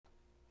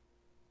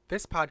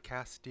This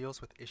podcast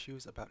deals with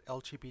issues about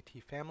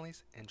LGBT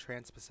families and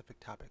trans-specific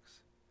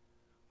topics.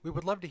 We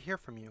would love to hear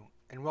from you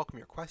and welcome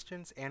your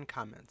questions and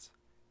comments.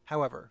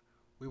 However,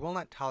 we will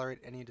not tolerate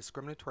any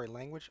discriminatory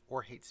language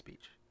or hate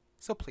speech.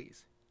 So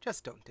please,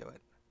 just don't do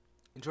it.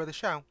 Enjoy the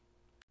show.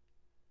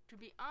 To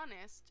be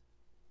honest,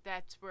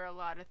 that's where a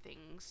lot of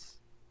things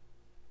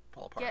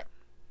Fall apart. get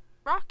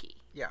rocky.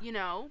 Yeah. You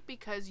know,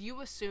 because you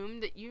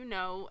assume that you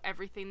know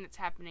everything that's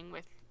happening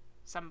with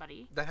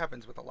somebody. That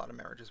happens with a lot of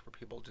marriages where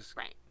people just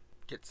Right.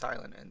 get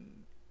silent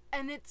and...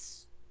 And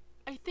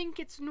I think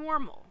it's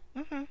normal.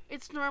 Mm-hmm.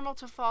 It's normal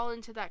to fall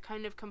into that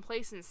kind of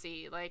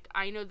complacency. Like,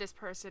 I know this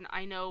person,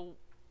 I know,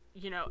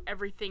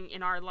 everything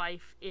in our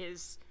life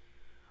is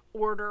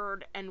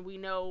ordered and we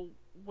know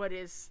what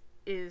is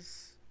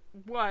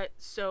what,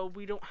 so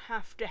we don't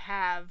have to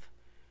have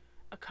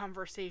a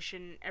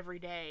conversation every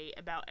day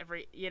about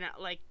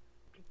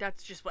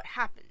that's just what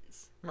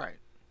happens. Right.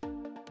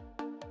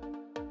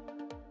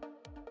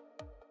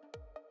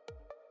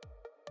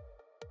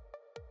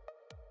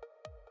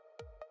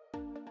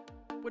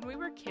 When we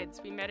were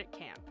kids, we met at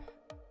camp.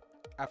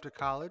 After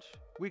college,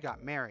 we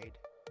got married.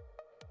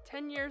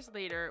 10 years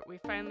later, we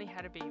finally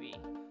had a baby.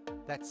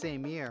 That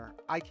same year,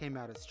 I came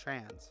out as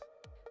trans.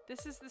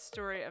 This is the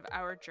story of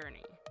our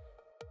journey.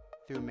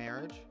 Through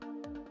marriage,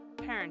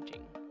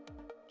 Parenting,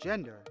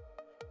 gender,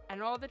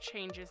 and all the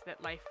changes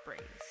that life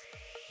brings.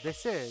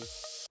 this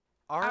is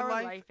Our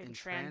Life in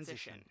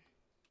Transition.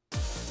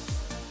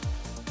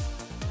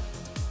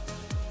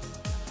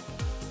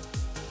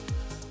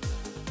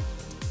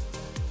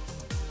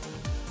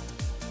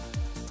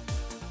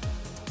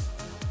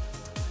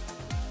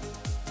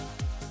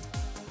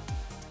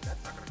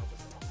 That's not going to help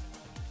us at all.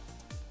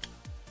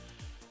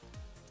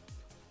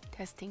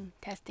 Testing,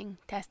 testing,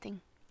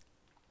 testing.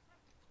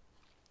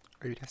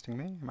 Are you testing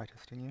me? Am I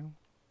testing you?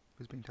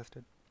 Who's being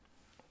tested?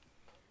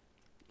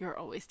 You're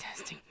always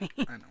testing me.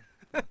 I know.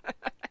 Okay.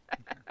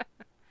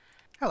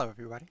 Hello,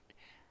 everybody.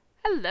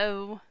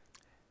 Hello.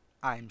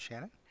 I'm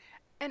Shannon,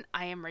 And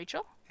I am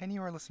Rachel. and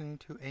you are listening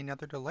to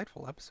another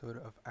delightful episode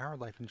of Our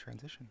Life in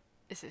Transition.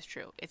 This is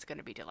true. It's going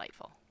to be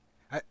delightful.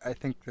 I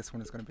think this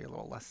one is going to be a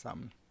little less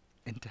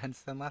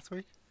intense than last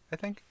week, I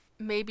think.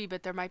 Maybe,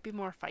 but there might be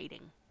more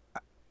fighting.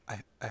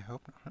 I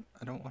hope not.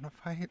 I don't want to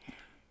fight.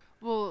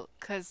 Well,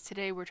 because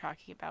today we're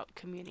talking about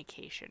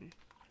communication.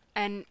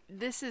 And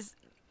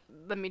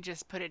let me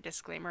just put a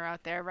disclaimer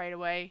out there right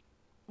away.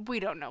 We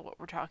don't know what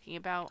we're talking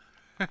about.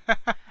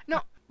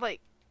 No,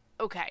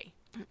 okay.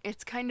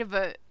 It's kind of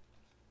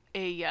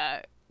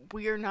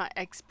we're not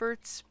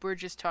experts. We're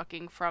just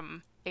talking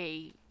from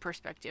a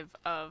perspective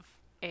of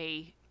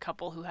a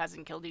couple who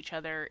hasn't killed each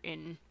other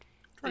in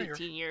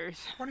 18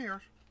 years. 20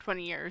 years.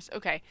 20 years.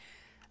 Okay.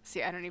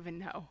 See, I don't even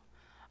know.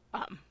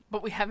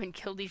 But we haven't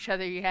killed each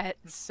other yet,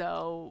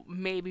 so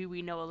maybe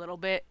we know a little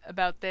bit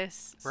about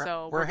this.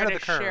 We're We're ahead of going the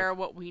to curve. share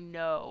what we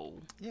know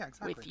Yeah,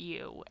 exactly. with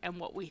you and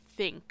what we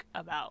think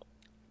about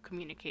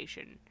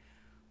communication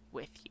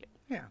with you.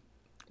 Yeah,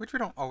 which we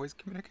don't always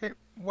communicate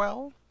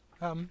well,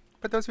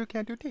 but those who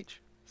can do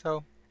teach.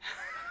 So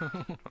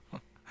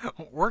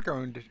we're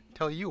going to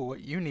tell you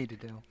what you need to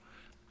do.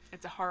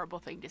 It's a horrible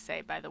thing to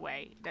say, by the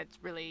way. That's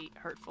really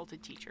hurtful to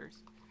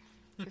teachers.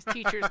 Because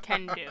teachers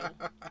can do.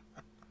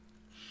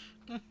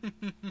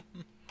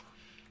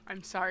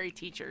 I'm sorry,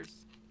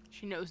 teachers.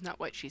 She knows not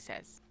what she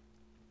says.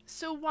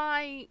 So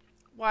why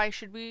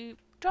should we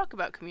talk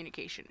about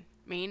communication?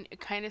 I mean, it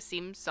kind of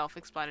seems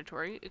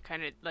self-explanatory. It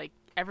kind of,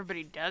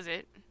 everybody does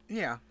it.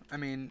 Yeah, I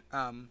mean,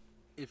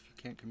 if you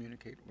can't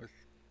communicate with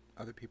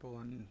other people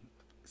and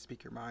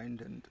speak your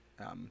mind, and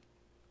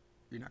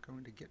you're not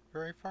going to get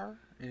very far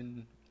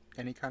in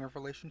any kind of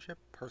relationship,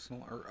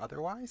 personal or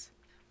otherwise.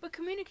 But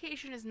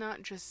communication is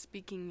not just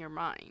speaking your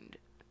mind.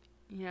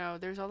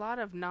 There's a lot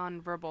of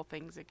non-verbal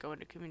things that go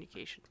into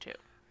communication, too.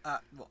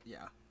 Well,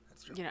 yeah,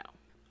 that's true.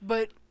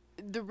 But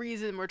the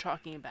reason we're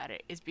talking about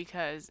it is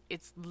because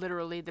it's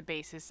literally the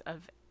basis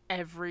of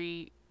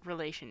every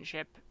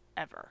relationship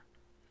ever.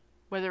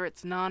 Whether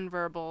it's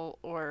non-verbal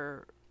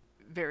or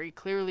very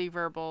clearly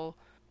verbal,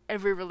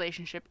 every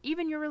relationship,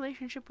 even your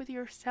relationship with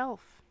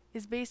yourself,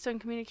 is based on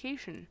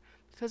communication.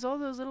 Because all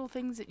those little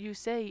things that you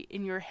say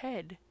in your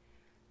head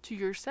to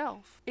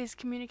yourself is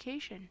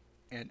communication.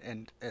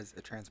 And as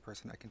a trans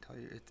person, I can tell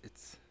you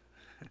it's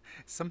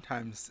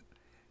sometimes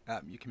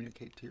you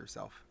communicate to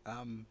yourself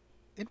in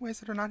ways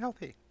that are not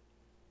healthy.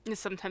 And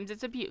sometimes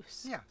it's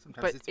abuse. Yeah,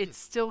 sometimes But it's it's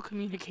still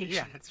communication.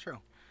 Yeah, that's true.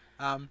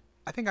 I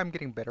think I'm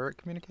getting better at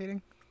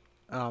communicating.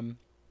 I'm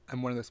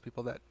one of those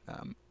people that,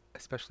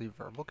 especially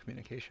verbal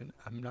communication,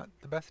 I'm not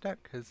the best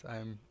at because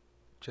I'm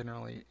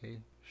generally a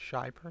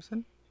shy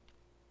person.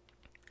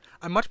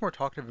 I'm much more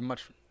talkative and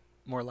much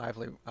more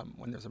lively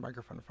when there's a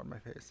microphone in front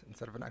of my face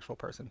instead of an actual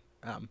person.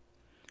 Are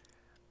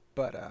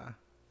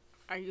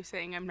you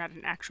saying I'm not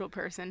an actual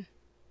person?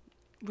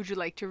 Would you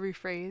like to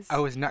rephrase? I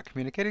was not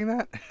communicating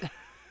that.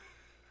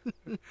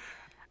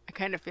 I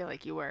kind of feel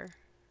like you were.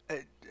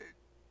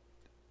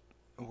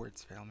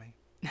 Words fail me.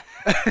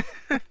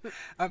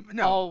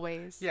 No.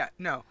 Always. Yeah,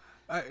 no.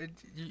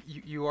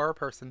 You are a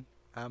person.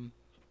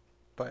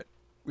 But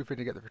we've been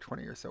together for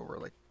 20 years, so we're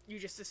like, You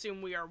just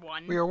assume we are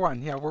one. we are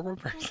one. Yeah, we're one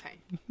person. Okay.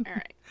 All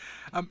right.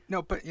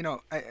 No, but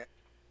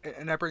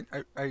I bring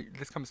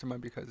this comes to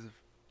mind because of,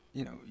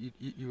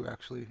 you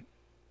actually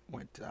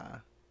went,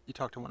 you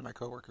talked to one of my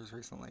coworkers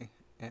recently,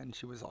 and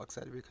she was all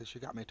excited because she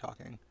got me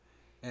talking,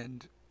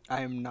 and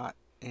I am not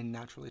a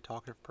naturally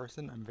talkative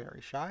person. I'm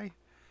very shy,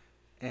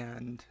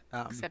 and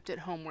Except at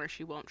home where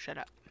she won't shut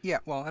up. yeah,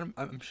 well,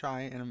 I'm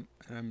shy and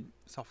I'm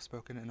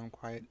soft-spoken and I'm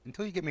quiet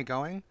until you get me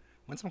going.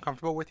 Once I'm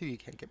comfortable with you, you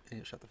can't get me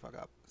to shut the fuck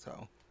up.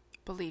 So,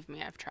 Believe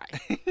me, I've tried.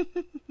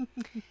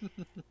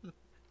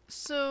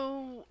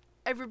 So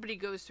everybody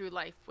goes through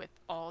life with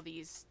all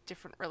these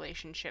different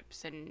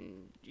relationships,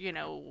 and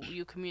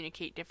you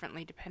communicate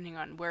differently depending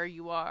on where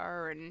you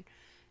are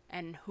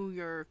and who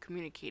you're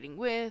communicating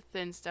with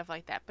and stuff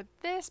like that. But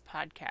this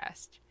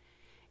podcast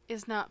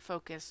is not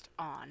focused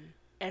on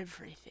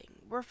everything.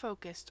 We're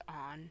focused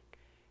on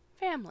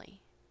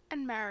family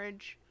and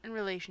marriage and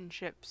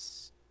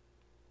relationships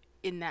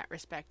in that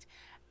respect,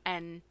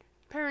 and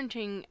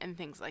parenting and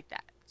things like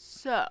that.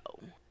 So,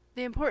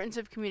 the importance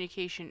of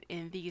communication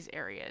in these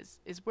areas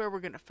is where we're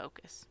going to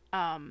focus.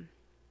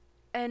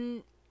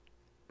 And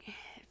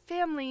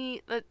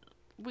family,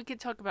 we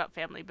could talk about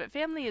family, but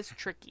family is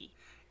tricky.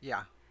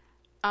 yeah.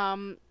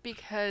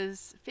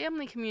 Because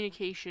family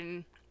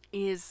communication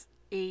is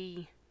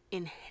a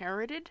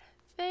inherited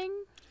thing.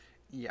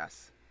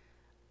 Yes.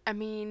 I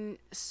mean,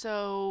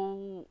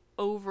 so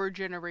over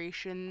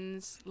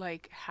generations,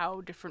 like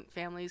how different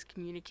families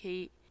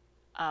communicate,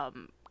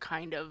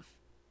 kind of,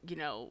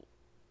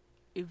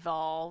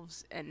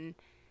 evolves, and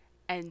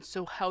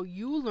so how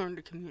you learn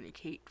to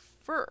communicate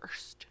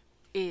first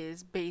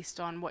is based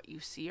on what you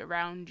see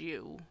around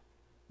you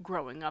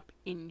growing up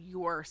in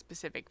your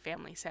specific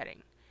family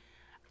setting.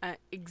 An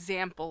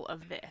example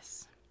of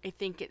this, I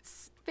think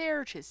it's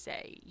fair to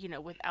say,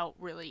 without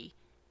really,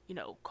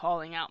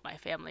 calling out my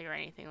family or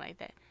anything like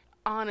that.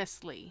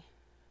 Honestly,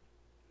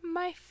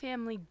 my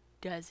family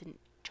doesn't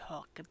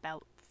talk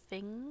about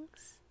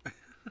things.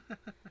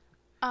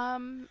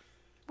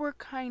 We're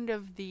kind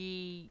of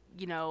the,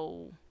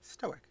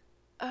 Stoic.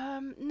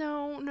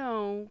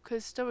 no,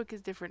 because stoic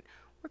is different.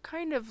 We're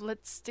kind of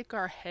let's stick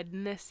our head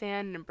in the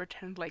sand and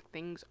pretend like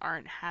things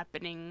aren't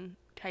happening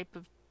type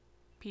of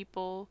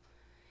people.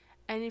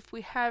 And if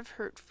we have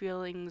hurt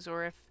feelings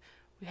or if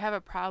we have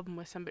a problem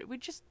with somebody, we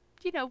just,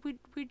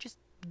 we just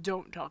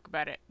don't talk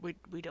about it.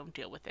 We don't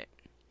deal with it.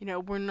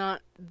 We're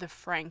not the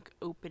frank,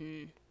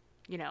 open,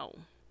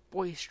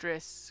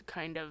 boisterous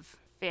kind of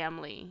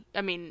family.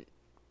 I mean,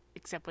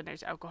 except when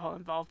there's alcohol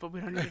involved, but we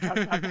don't need to talk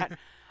about that.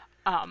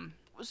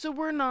 So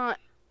we're not,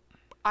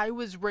 I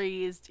was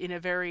raised in a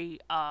very,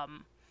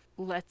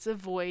 let's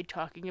avoid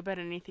talking about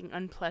anything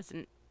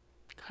unpleasant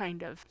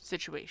kind of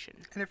situation.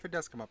 And if it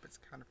does come up, it's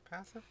kind of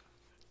passive.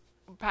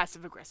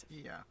 Passive aggressive.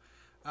 Yeah.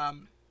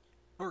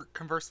 Or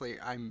conversely,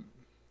 I'm,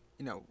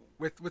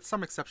 with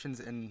some exceptions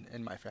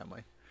in my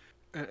family,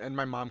 and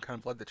my mom kind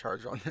of led the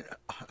charge on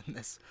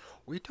this.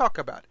 We talk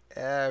about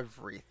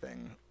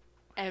everything.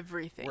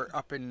 Everything. We're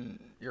up in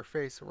your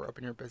face, or we're up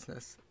in your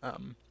business.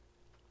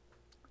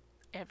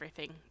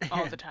 Everything.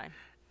 All the time.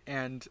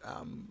 And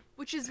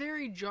which is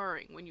very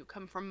jarring when you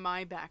come from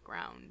my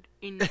background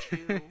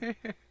into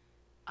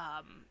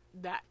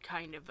that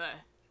kind of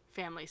a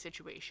family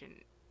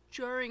situation.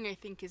 Jarring, I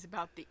think, is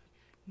about the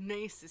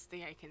nicest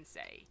thing I can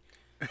say.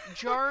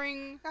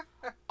 Jarring,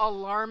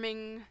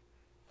 alarming,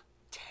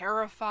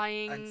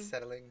 terrifying,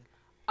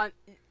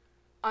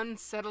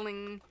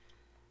 unsettling,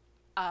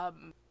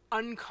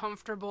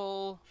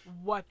 uncomfortable.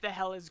 What the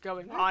hell is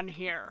going on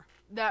here?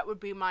 That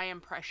would be my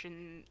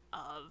impression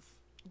of,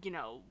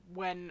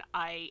 when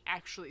I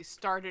actually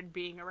started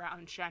being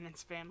around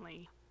Shannon's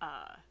family.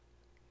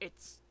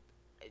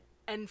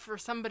 And for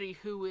somebody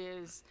who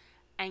is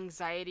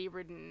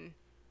anxiety-ridden,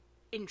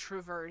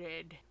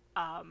 introverted,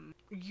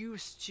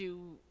 used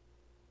to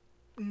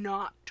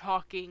not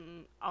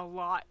talking a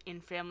lot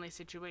in family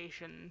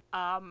situation,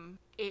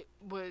 it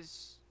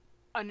was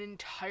an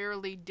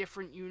entirely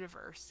different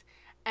universe.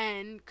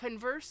 And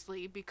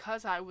conversely,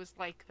 because I was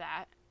like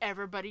that,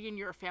 everybody in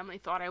your family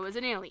thought I was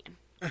an alien.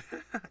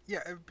 Yeah,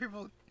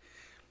 people.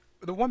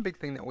 The one big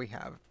thing that we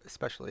have,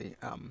 especially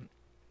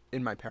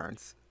in my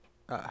parents'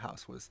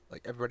 house, was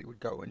like everybody would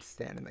go and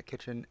stand in the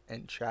kitchen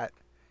and chat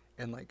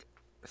and like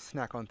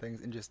snack on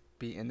things and just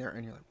be in there,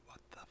 and you're like, what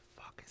the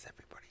fuck is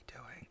everybody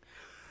doing?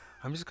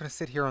 I'm just gonna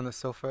sit here on the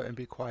sofa and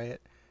be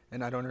quiet,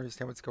 and I don't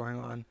understand what's going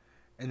on.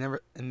 And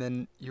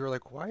then you're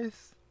like, why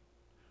is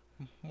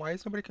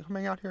nobody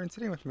coming out here and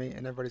sitting with me?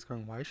 And everybody's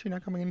going, why is she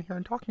not coming in here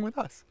and talking with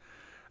us?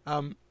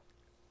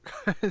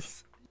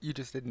 Because you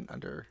just didn't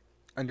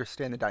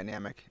understand the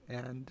dynamic,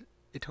 and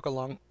it took a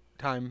long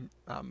time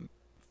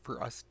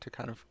for us to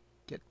kind of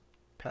get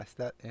past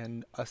that,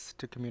 and us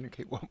to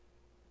communicate what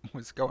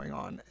was going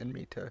on, and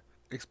me to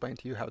explain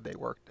to you how they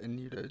worked, and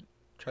you to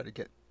try to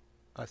get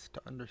us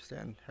to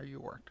understand how you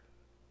worked.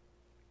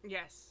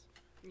 Yes.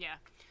 Yeah,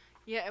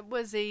 it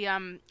was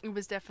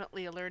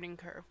definitely a learning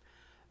curve.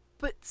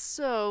 But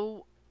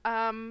so,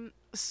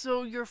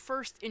 So your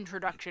first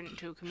introduction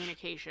to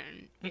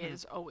communication Hmm.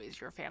 is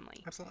always your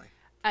family. Absolutely.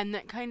 And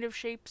that kind of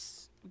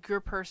shapes your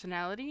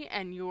personality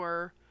and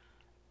your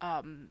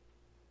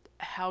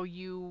how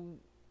you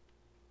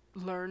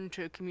learn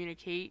to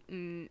communicate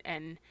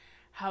and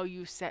how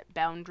you set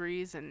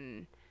boundaries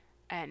and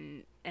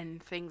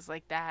things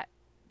like that.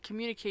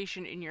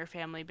 Communication in your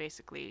family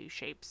basically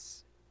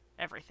shapes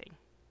everything.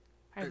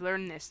 Uh, I've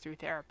learned this through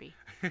therapy.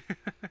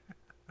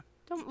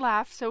 Don't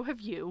laugh, so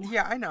have you.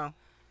 yeah, I know.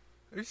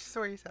 It's just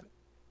the way you said it.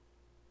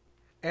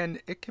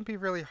 And it can be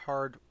really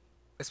hard,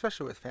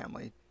 especially with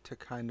family, to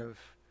kind of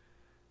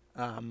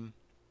um,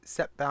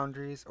 set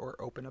boundaries or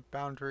open up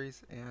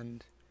boundaries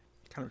and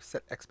kind of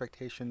set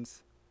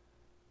expectations.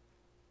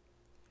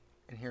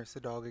 And here's the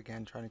dog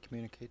again trying to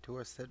communicate to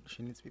us that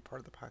she needs to be part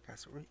of the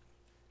podcast.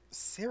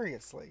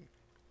 Seriously,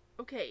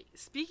 Okay,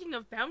 speaking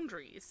of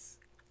boundaries,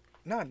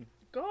 none.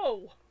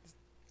 go.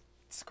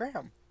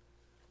 Scram.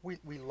 We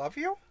love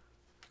you.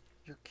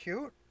 You're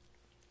cute.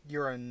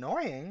 You're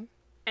annoying.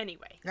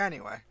 Anyway,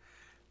 Anyway,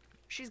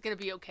 she's gonna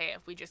be okay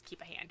if we just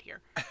keep a hand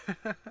here.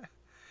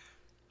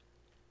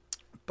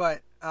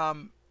 but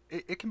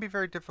it can be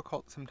very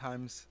difficult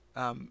sometimes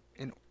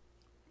in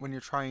when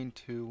you're trying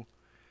to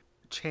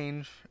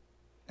change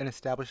an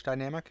established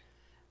dynamic.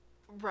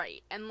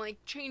 Right, and like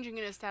changing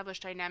an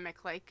established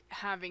dynamic, like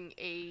having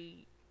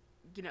a,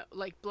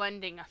 like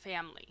blending a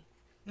family.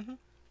 Hmm.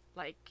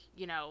 Like,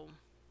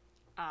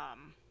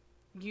 um,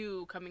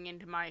 you coming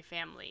into my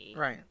family,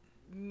 Right.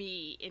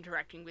 me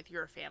interacting with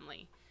your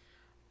family,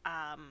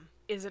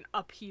 is an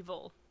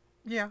upheaval,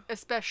 Yeah.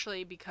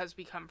 especially because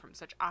we come from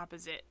such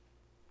opposite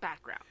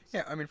backgrounds.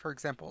 Yeah. I mean, for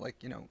example, like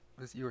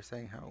as you were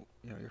saying, how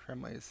your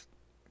family is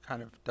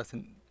kind of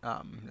doesn't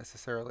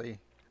necessarily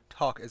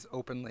talk as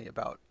openly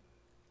about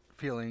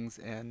feelings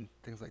and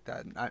things like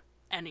that, and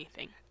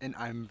Anything.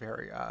 I'm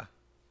very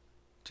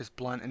just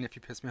blunt, and if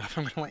you piss me off,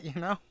 I'm gonna let you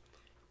know.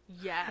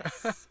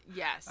 Yes,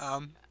 yes.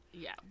 Um,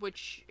 Yeah,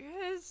 which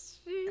is.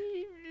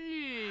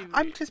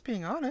 I'm just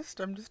being honest.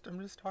 I'm just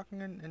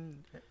talking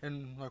and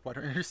like, why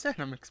don't you understand?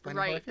 I'm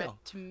explaining how I Right, feel.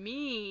 but to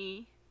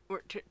me,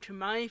 or to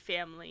my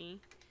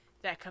family,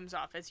 that comes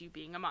off as you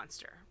being a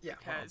monster. Yeah,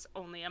 Because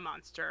only a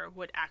monster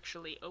would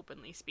actually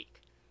openly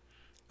speak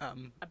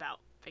Um, about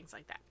things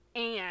like that.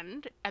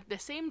 And at the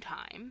same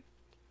time,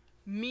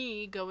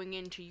 me going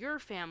into your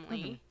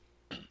family,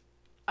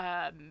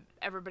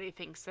 everybody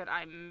thinks that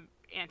I'm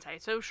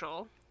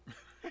antisocial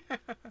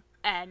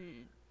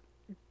and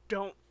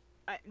don't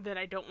that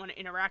I don't want to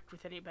interact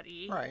with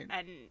anybody, Right.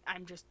 and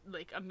I'm just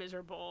like a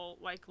miserable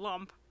like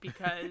lump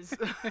because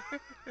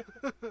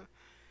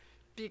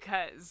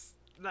because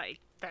like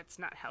that's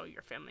not how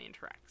your family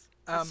interacts.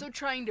 So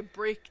trying to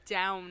break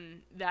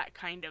down that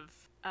kind of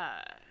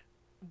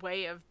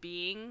way of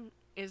being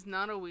is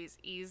not always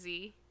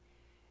easy.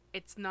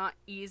 It's not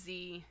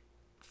easy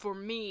for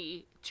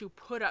me to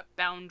put up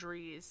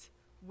boundaries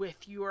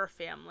with your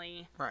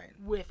family right.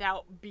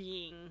 without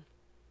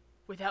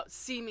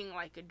seeming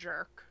like a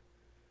jerk.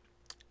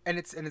 And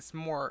it's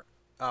more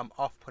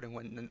off-putting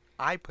when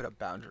I put up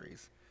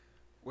boundaries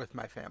with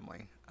my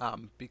family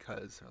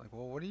because they're like,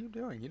 well, what are you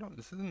doing? You don't.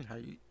 This isn't how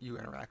you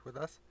interact with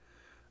us.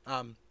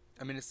 I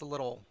mean,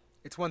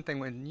 it's one thing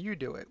when you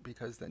do it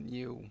because then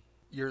you're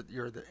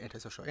the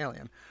antisocial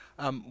alien.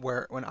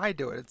 Where when I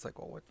do it, it's like,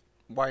 well,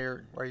 why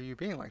are you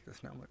being like this?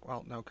 And I'm like,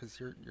 well, no, because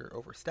you're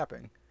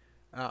overstepping.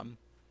 And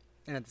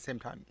at the same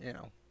time,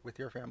 with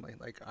your family,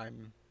 like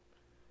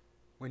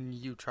when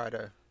you try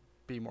to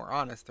be more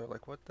honest, they're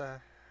like, what the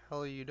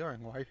hell are you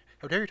doing? Why?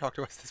 How dare you talk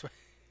to us this way?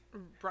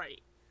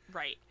 Right,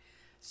 right.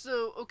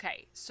 So,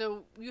 okay,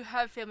 so you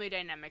have family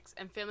dynamics,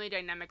 and family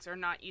dynamics are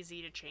not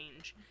easy to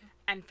change.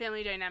 And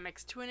family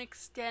dynamics, to an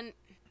extent,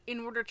 in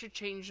order to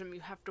change them,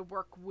 you have to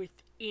work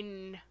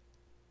within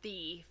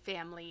the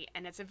family,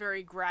 and it's a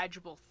very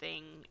gradual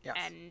thing. Yes.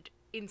 And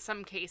in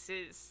some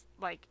cases,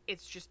 like,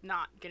 it's just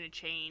not going to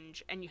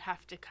change, and you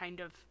have to kind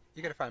of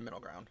You gotta find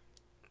middle ground.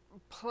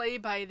 play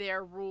by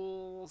their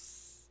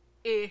rules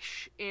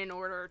ish in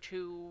order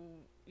to,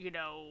 you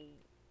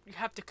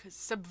have to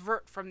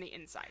subvert from the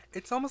inside.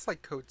 It's almost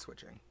like code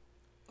switching,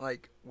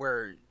 like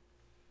where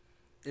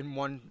in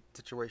one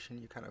situation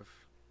you kind of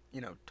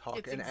talk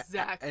It's and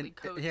exactly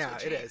code yeah,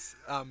 switching. it is.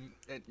 And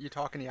you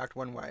talk and you act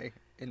one way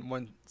in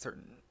one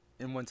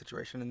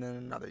situation, and then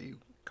another you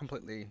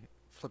completely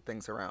flip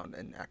things around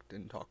and act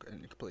and talk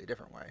in a completely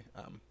different way.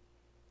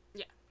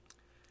 Yeah.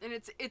 And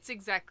it's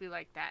exactly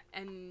like that.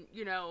 And,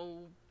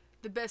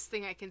 the best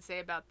thing I can say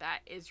about that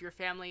is your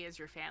family,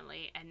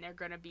 and they're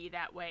going to be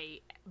that way.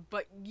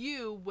 But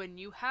you, when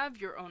you have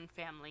your own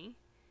family,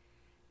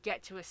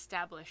 get to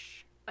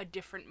establish a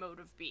different mode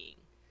of being.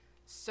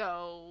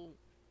 So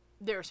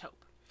there's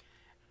hope.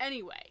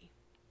 Anyway.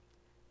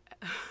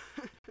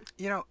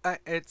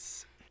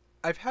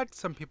 I've had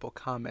some people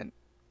comment,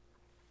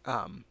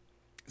 some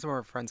of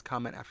our friends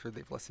comment after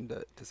they've listened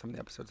to some of the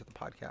episodes of the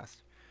podcast,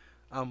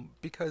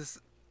 because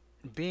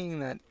being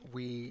that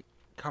we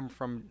come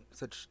from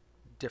such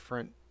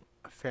different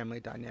family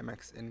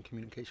dynamics and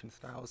communication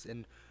styles,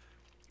 and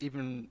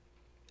even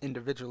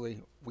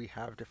individually we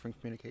have different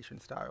communication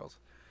styles.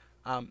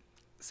 Um,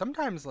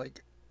 Sometimes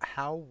like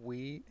how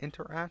we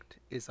interact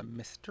is a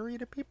mystery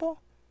to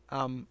people.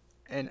 Um,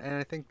 and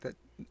I think that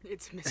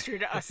It's a mystery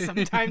to us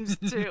sometimes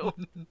too.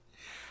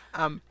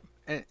 um,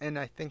 and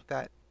I think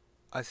that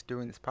us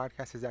doing this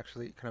podcast has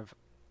actually kind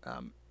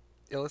of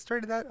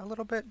illustrated that a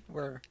little bit.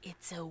 Where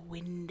It's a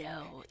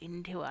window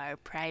into our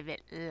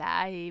private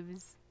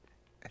lives.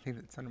 I think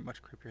that sounded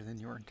much creepier than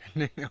you were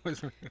intending. That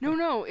was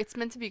No, it's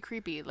meant to be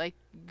creepy. Like,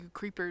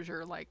 creepers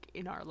are, like,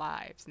 in our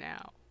lives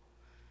now.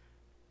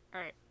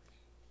 Alright.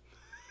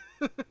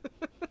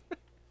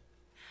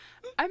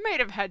 I might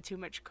have had too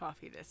much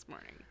coffee this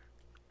morning.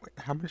 Wait,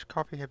 how much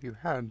coffee have you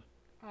had?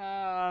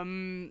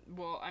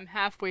 Well, I'm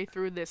halfway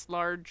through this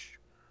large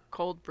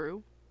cold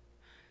brew.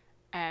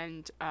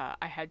 And,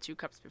 I had 2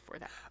 cups before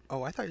that.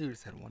 Oh, I thought you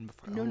just had one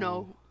before.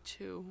 No,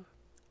 2.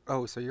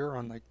 Oh, so you're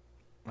on like,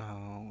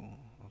 oh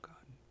God.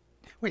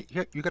 Wait,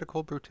 you got a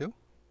cold brew too?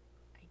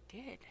 I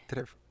did.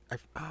 Did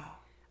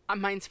oh,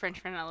 Mine's French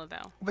vanilla,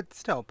 though. but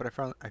still, but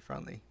I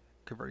finally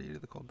converted you to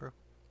the cold brew.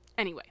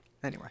 Anyway.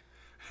 Anyway,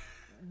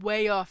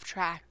 Way off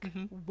track.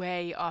 Mhm.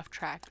 Way off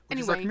track. which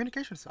is our Anyway.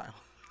 communication style.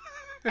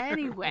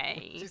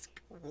 Anyway. Just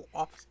go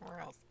off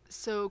somewhere else.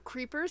 So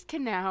creepers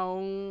can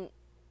now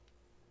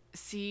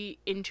see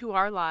into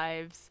our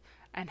lives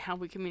and how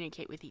we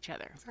communicate with each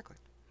other. Exactly.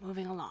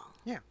 Moving along.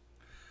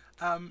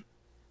 Um,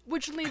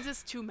 Which leads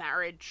us to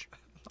marriage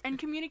and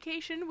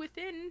communication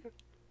within.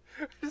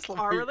 just like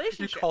Our you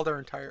relationship. called our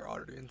entire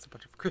audience a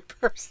bunch of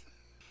creepers.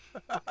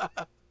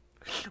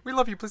 We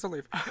love you. Please don't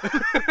leave.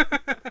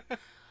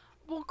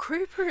 Well,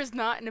 creeper is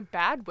not in a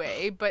bad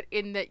way, but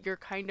in that you're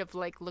kind of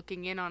like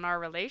looking in on our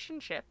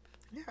relationship.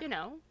 Yeah. You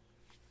know,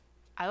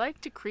 I like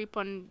to creep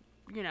on,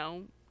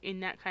 in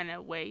that kind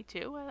of way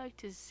too. I like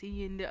to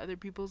see into other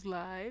people's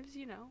lives,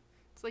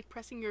 It's like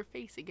pressing your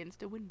face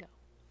against a window.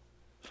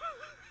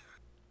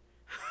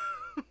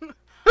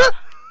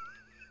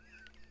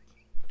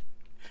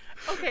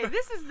 Okay,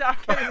 this is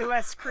not getting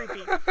less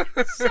creepy.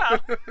 So,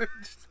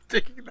 Just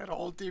taking that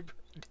all deeper.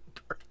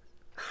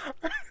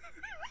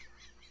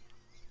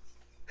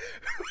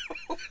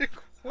 Like,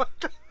 what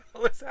the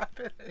hell is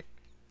happening?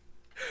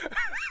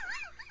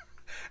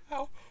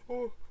 Ow.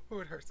 Oh,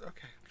 it hurts.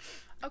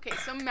 Okay.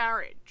 so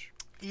marriage.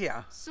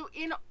 Yeah. So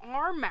in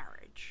our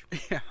marriage,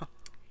 Yeah.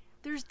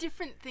 there's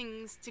different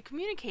things to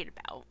communicate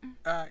about.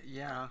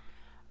 Yeah.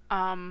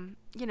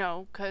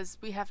 Because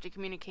we have to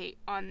communicate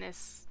on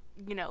this,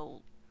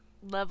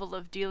 level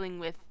of dealing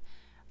with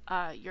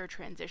your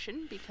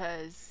transition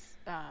because,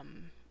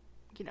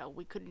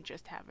 we couldn't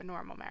just have a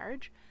normal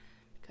marriage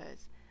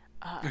because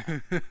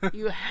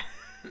you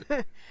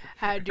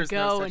had to There's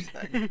go no such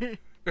and. thing.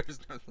 There's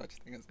no such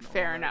thing as normal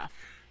Fair marriage. enough.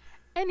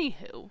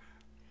 Anywho.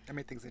 I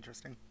made things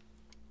interesting.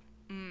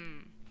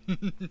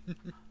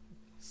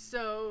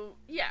 So,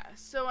 yeah.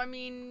 So, I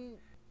mean,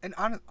 And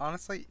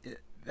honestly,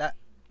 that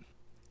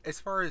as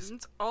far as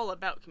it's all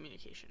about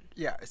communication.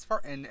 yeah, as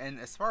far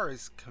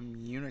as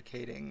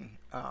communicating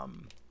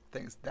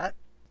things, that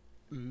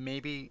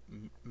maybe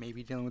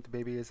dealing with the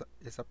baby is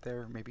up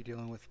there. Maybe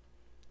dealing with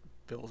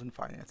bills and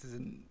finances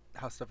and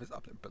how stuff is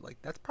up there. But like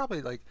that's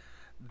probably like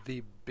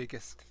the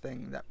biggest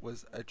thing that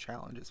was a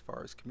challenge as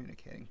far as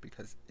communicating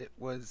because it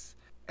was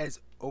as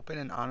open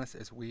and honest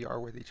as we are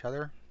with each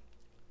other.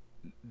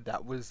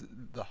 That was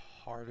the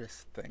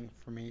hardest thing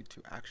for me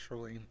to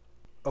actually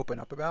open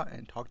up about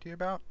and talk to you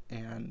about,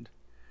 and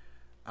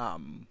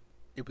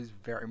it was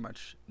very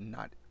much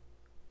not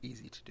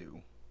easy to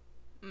do.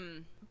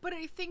 But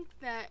I think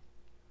that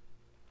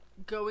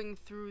going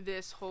through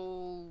this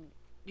whole,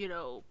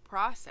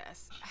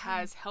 process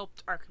has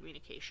helped our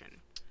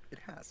communication. It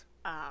has.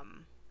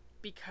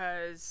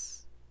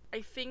 Because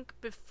I think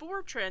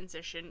before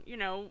transition,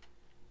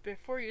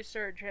 before you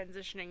started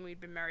transitioning, we'd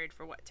been married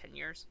for 10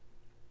 years?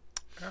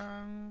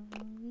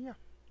 Yeah.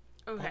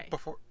 Okay.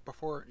 Before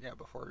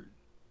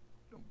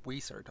we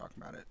started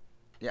talking about it,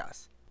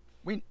 yes.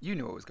 You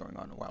knew what was going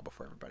on a while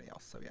before everybody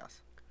else, so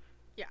yes.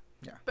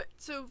 Yeah. But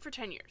so for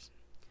 10 years.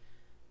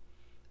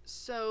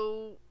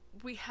 So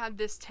we had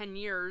this 10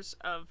 years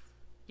of,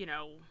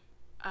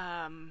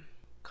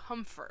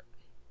 comfort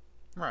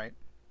Right.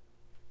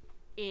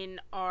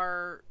 in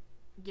our,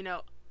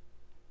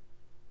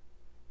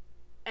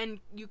 and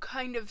you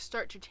kind of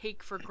start to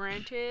take for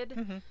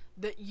granted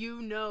that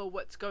you know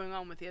what's going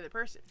on with the other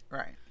person.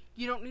 Right.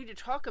 You don't need to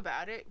talk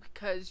about it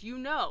because you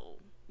know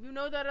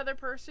that other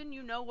person,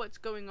 you know what's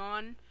going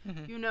on,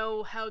 you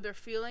know how they're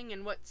feeling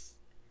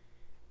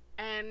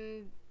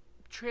and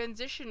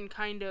transition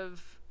kind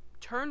of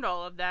turned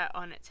all of that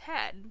on its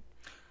head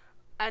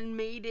and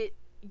made it,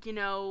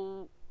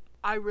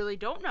 I really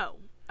don't know.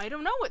 I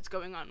don't know what's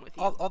going on with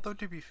you. Although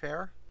to be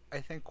fair, I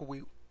think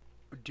we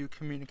do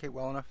communicate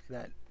well enough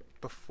that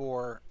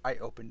before I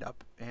opened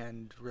up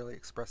and really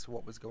expressed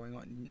what was going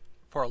on,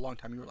 for a long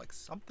time you were like,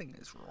 something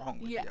is wrong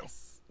with you.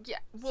 Yes. Yeah.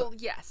 Well,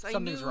 yes.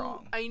 Something's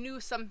wrong. I knew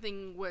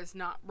something was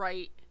not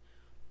right,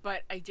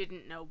 but I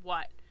didn't know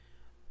what.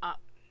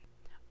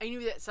 I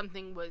knew that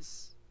something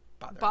was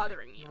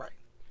bothering you.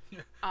 Right.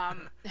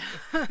 Um,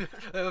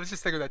 I was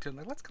just thinking that too. I'm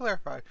like, let's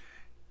clarify.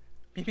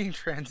 Me being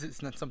trans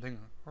is not something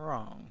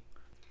wrong.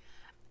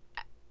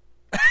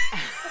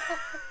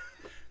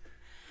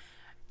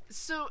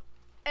 so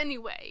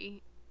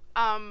anyway,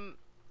 um,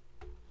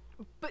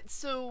 but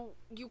so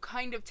you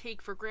kind of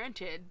take for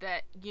granted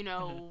that, you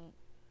know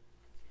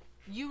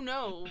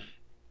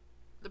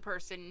the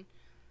person,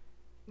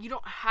 you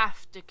don't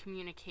have to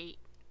communicate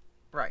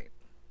Right.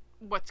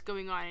 what's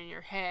going on in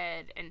your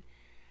head,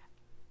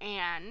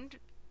 and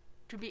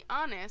to be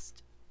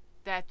honest,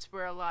 that's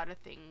where a lot of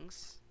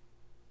things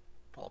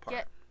Fall apart.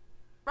 get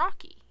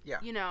rocky. Yeah.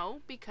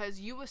 Because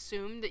you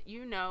assume that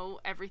you know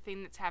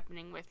everything that's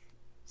happening with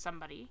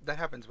somebody. That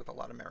happens with a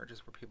lot of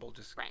marriages where people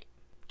just Right.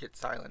 get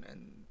silent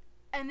and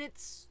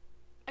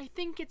I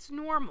think it's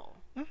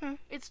normal. mm-hmm.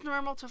 It's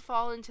normal to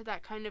fall into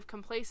that kind of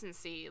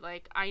complacency.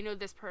 Like, I know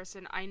this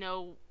person, I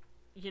know,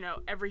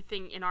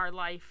 everything in our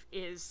life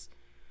is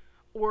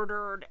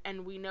ordered,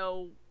 and we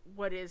know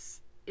what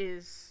is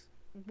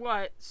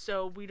what,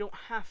 so we don't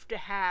have to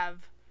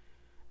have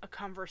a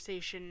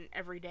conversation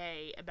every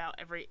day about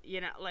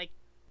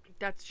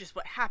that's just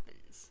what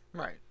happens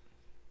right.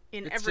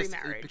 in It's every just,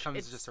 marriage. It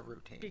becomes just a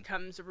routine.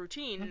 Becomes a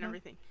routine Mm-hmm. and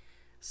everything.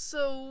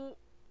 So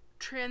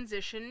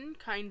transition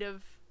kind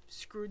of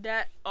screwed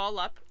that all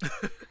up.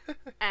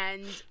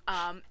 and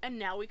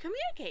now we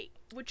communicate,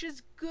 which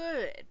is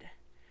good.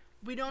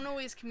 We don't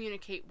always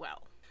communicate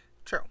well.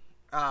 True.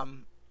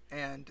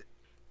 And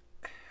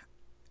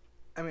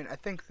I mean, I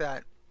think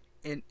that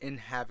in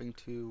having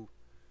to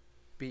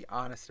be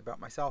honest about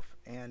myself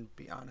and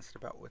be honest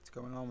about what's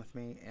going on with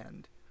me,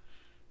 and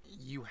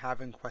you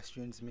having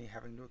questions, me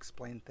having to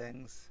explain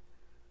things,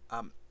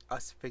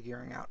 us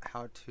figuring out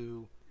how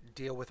to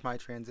deal with my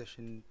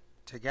transition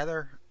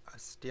together,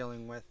 us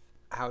dealing with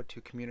how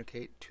to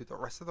communicate to the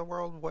rest of the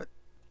world what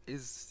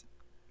is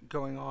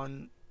going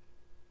on,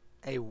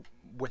 A,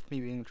 with me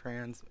being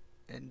trans,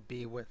 and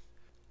B, with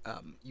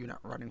you not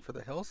running for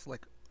the hills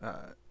like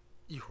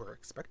you were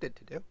expected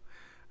to do.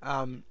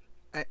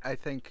 I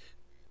think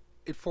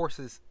it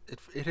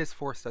has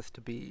forced us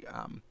to be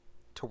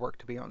to work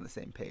to be on the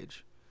same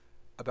page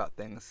about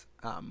things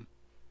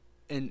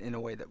in a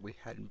way that we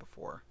hadn't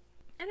before.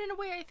 And in a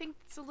way, I think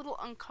it's a little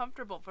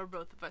uncomfortable for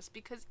both of us,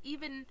 because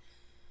even,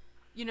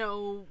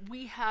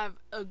 we have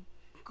a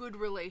good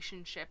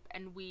relationship,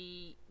 and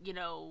we,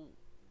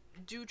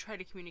 do try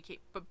to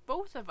communicate, but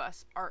both of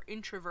us are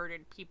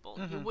introverted people.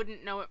 Mm-hmm. You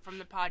wouldn't know it from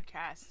the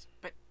podcast,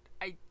 but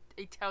I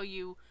tell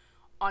you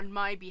on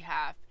my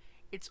behalf,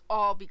 it's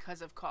all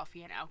because of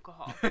coffee and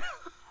alcohol.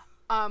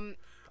 I'm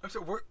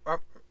sorry,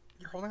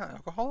 you're holding out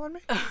alcohol on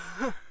me?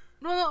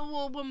 No,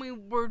 well, when we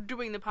were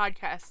doing the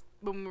podcast,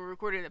 when we were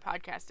recording the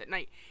podcast at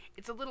night,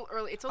 it's a little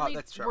early. It's only,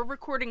 that's true. We're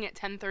recording at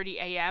 10:30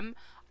 a.m.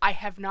 I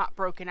have not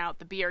broken out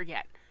the beer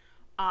yet.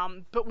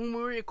 But when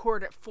we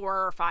record at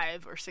 4 or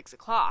 5 or 6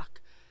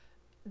 o'clock,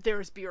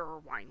 there's beer or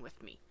wine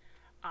with me.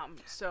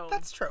 So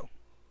That's true.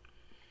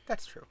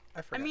 That's true.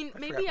 I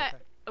forgot.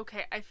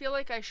 Okay, I feel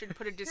like I should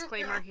put a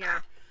disclaimer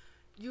here.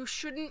 You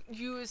shouldn't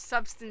use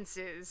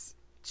substances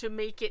to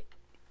make it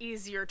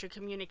easier to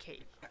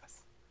communicate. Yes.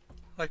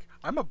 Like,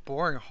 I'm a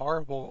boring,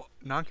 horrible,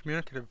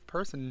 non-communicative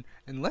person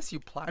unless you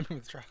ply me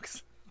with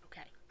drugs.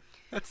 Okay.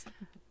 That's...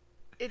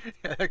 It,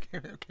 Yeah, okay.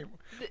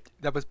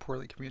 That was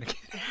poorly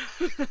communicated.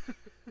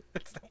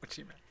 That's not what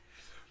she meant.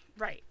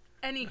 Right.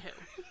 Anywho.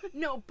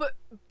 No, but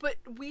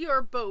we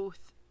are both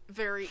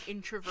very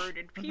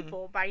introverted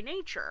people by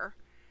nature.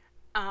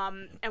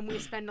 And we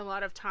spend a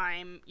lot of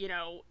time,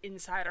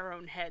 inside our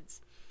own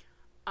heads.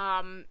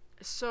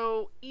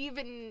 So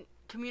even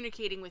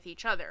communicating with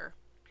each other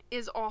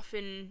is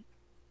often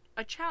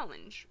a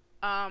challenge.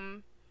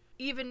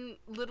 Even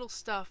little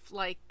stuff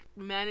like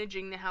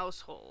managing the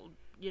household,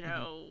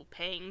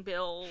 paying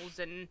bills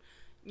and,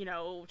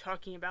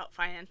 talking about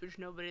finance, which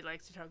nobody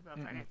likes to talk about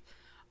finance.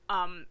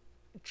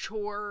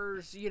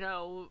 Chores,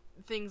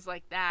 things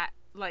like that,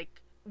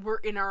 like, we're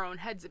in our own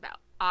heads about.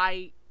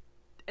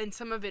 And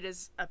some of it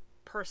is a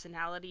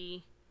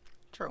personality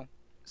True.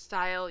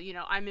 style.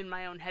 I'm in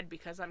my own head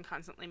because I'm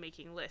constantly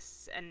making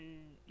lists and,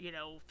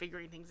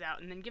 figuring things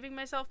out, and then giving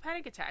myself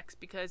panic attacks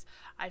because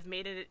I've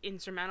made an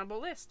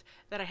insurmountable list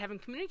that I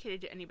haven't communicated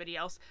to anybody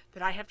else,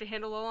 that I have to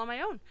handle all on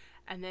my own.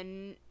 And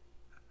then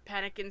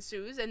panic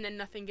ensues, and then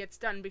nothing gets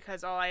done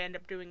because all I end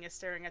up doing is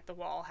staring at the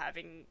wall,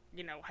 having,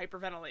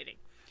 hyperventilating.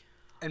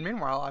 And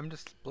meanwhile, I'm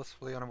just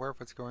blissfully unaware of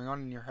what's going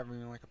on, and you're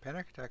having like a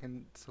panic attack,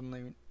 and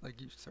suddenly,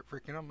 like, you start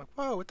freaking out. I'm like,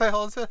 whoa, what the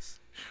hell is this?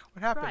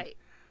 What happened? Right.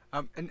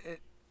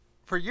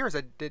 For years,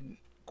 I didn't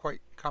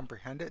quite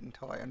comprehend it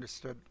until I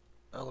understood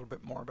a little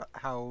bit more about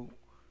how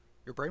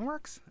your brain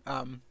works.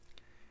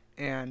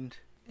 And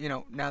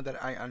now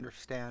that I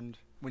understand,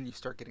 when you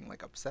start getting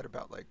like upset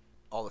about like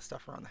all the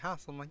stuff around the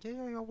house, I'm like, yeah,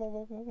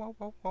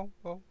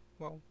 whoa.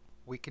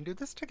 We can do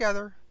this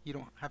together. You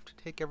don't have to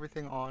take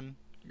everything on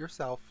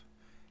yourself.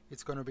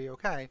 It's going to be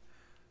okay.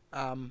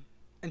 And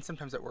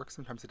sometimes it works,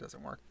 sometimes it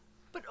doesn't work.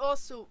 But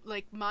also,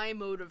 like, my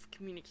mode of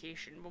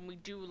communication when we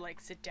do,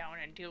 like, sit down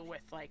and deal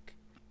with, like,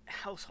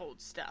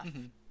 household stuff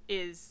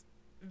is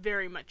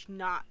very much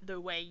not the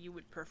way you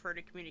would prefer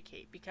to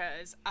communicate,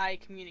 because I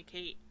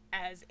communicate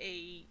as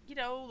a,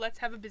 let's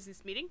have a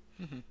business meeting.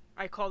 Mm-hmm.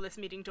 I call this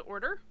meeting to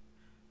order.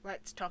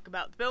 Let's talk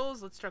about the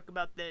bills. Let's talk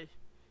about the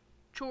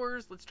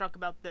chores. Let's talk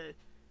about the,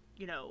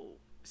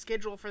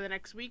 schedule for the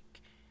next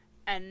week.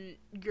 And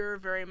you're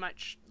very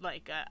much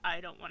like I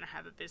don't want to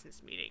have a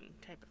business meeting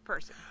type of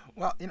person.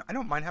 Well, I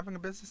don't mind having a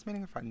business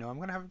meeting if I know I'm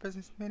going to have a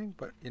business meeting,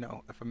 but,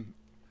 if I'm...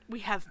 We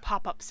have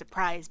pop-up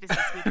surprise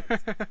business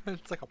meetings.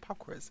 It's like a pop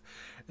quiz.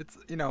 It's,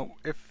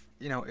 if,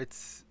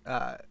 it's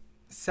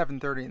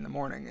 7:30 in the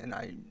morning and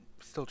I'm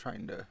still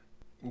trying to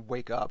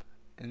wake up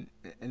and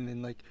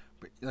then, like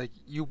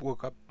you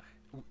woke up,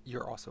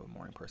 you're also a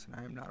morning person.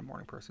 I am not a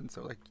morning person.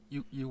 So, like,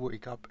 you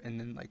wake up and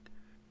then, like,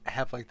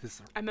 have like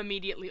this, I'm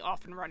immediately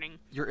off and running.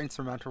 Your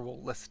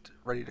insurmountable list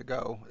ready to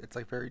go. It's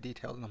like very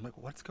detailed, and I'm like,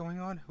 what's going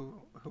on? Who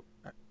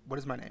what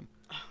is my name?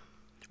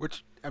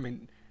 Which, I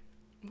mean,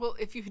 well,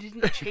 if you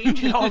didn't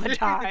change it all the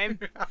time,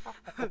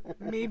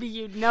 maybe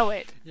you'd know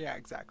it. Yeah,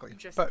 exactly.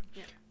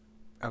 Yeah.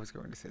 I was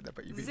going to say that,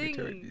 but you beat Zing. me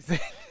to it. You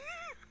say.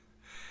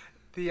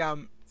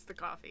 It's the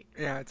coffee.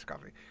 Yeah, it's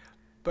coffee.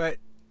 But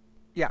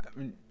yeah, I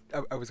mean,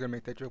 I was gonna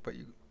make that joke, but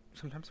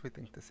sometimes we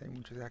think the same,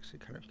 which is actually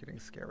kind of getting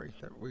scary.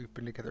 That we've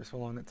been together so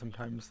long that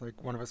sometimes,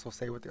 like, one of us will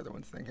say what the other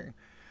one's thinking.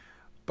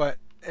 But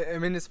I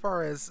mean, as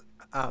far as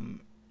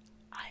I'm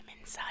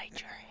inside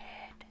your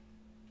head.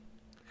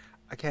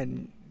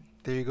 Again,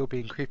 there you go,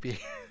 being creepy.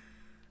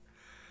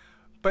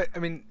 But I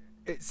mean,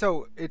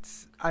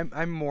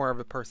 I'm more of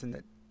a person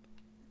that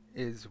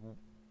is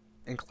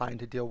inclined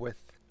to deal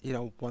with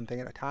one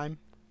thing at a time,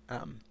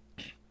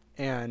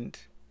 and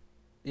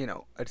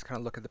I just kind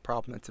of look at the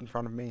problem that's in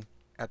front of me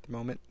at the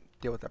moment,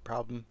 deal with that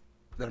problem,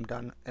 then I'm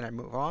done, and I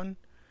move on.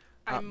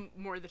 I'm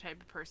more the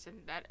type of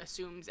person that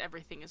assumes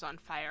everything is on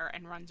fire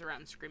and runs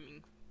around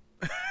screaming.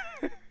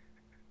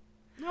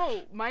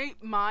 No,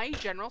 my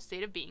general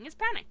state of being is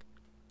panic.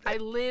 I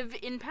live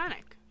in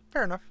panic.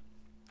 Fair enough.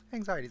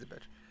 Anxiety's a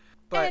bitch.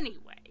 But anyway.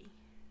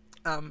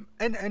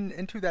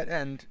 And to that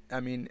end, I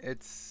mean,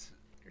 there's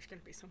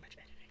gonna be so much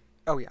editing.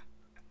 Oh yeah,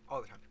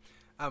 all the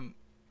time.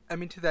 I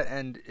mean, to that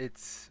end,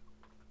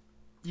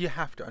 you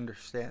have to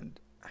understand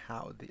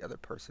how the other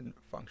person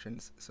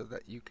functions so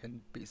that you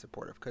can be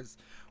supportive. Because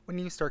when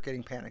you start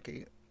getting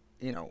panicky,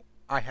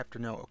 I have to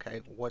know,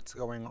 okay, what's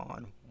going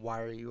on?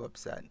 Why are you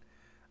upset?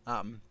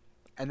 And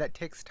that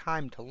takes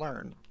time to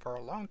learn. For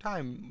a long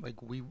time,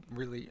 like, we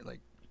really,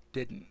 like,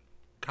 didn't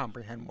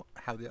comprehend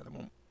how the other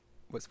one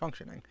was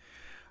functioning.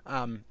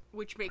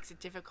 Which makes it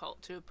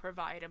difficult to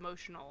provide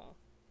emotional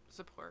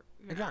support.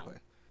 Exactly.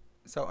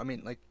 So, I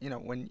mean, like,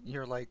 when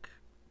you're, like,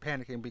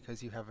 panicking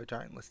because you have a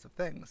giant list of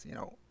things,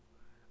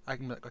 I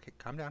can be like, okay,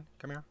 calm down,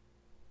 come here,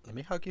 let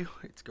me hug you,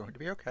 it's going to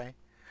be okay,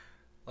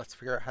 let's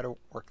figure out how to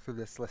work through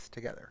this list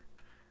together.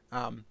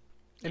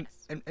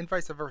 Yes. And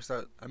vice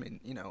versa. I mean,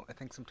 I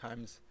think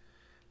sometimes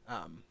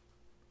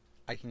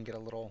I can get a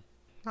little,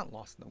 not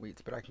lost in the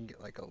weeds, but I can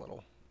get, like, a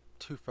little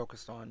too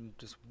focused on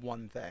just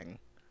one thing,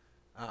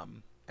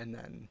 and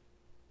then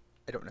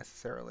I don't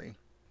necessarily...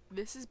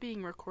 This is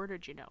being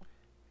recorded,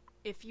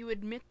 If you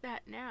admit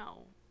that now,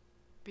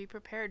 be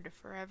prepared to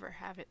forever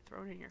have it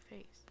thrown in your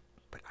face.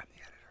 But I'm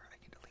the editor. I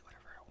can delete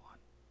whatever I want.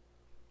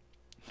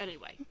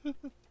 Anyway.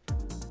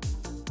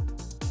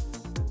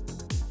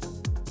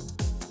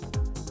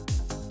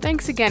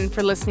 Thanks again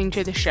for listening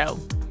to the show.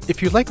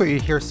 If you like what you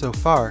hear so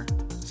far,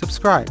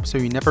 subscribe so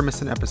you never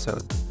miss an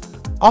episode.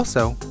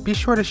 Also, be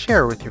sure to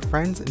share with your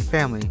friends and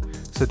family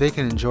so they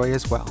can enjoy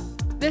as well.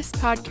 This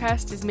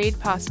podcast is made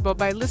possible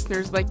by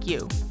listeners like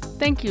you.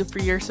 Thank you for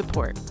your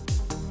support.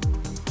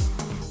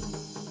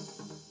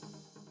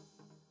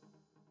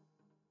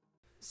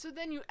 So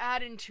then you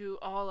add into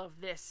all of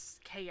this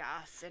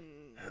chaos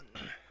and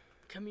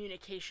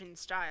communication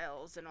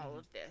styles and all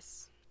of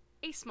this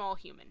a small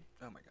human.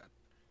 Oh my god.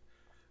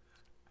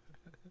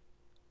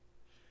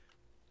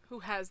 Who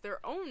has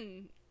their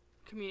own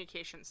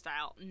communication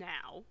style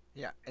now.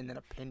 Yeah, and then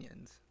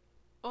opinions.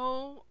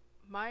 Oh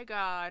my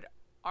god,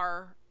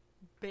 our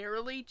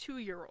barely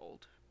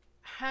 2-year-old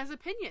has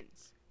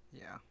opinions.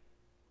 Yeah.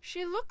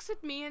 She looks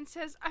at me and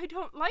says, I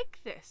don't like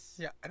this.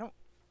 Yeah, I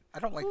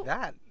don't like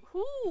that.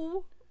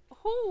 Who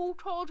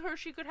told her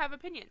she could have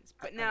opinions?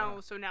 But now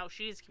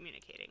she's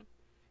communicating.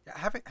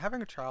 Yeah,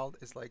 having a child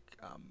is like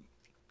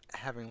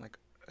having, like,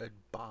 a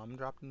bomb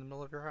dropped in the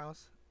middle of your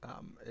house.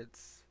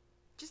 It's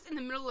just in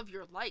the middle of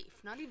your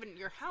life, not even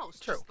your house.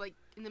 True. Just like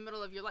in the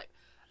middle of your life.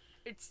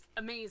 It's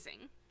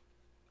amazing.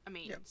 I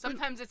mean, yeah,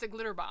 sometimes it's a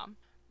glitter bomb,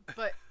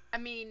 but I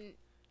mean,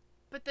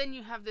 but then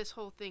you have this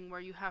whole thing where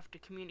you have to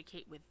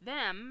communicate with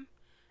them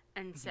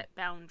and set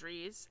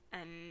boundaries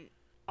and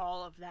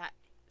all of that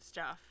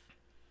stuff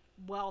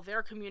while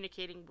they're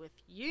communicating with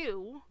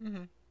you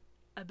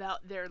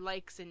about their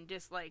likes and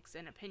dislikes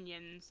and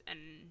opinions and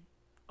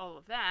all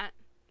of that.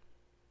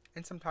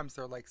 And sometimes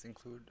their likes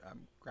include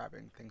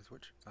grabbing things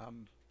which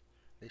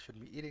they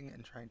shouldn't be eating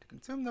and trying to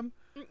consume them.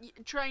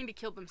 Trying to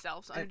kill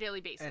themselves on a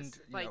daily basis.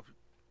 And,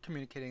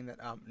 communicating that,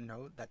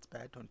 no, that's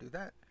bad, don't do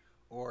that.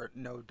 or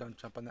no, don't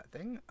jump on that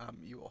thing.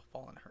 You will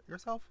fall and hurt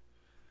yourself.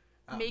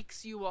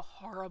 Makes you a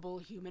horrible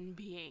human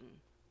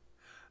being.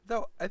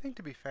 Though, I think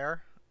to be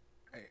fair,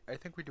 I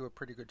think we do a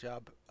pretty good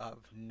job of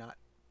not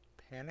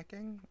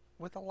panicking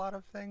with a lot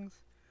of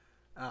things.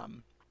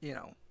 You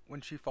know,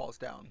 when she falls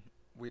down,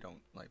 we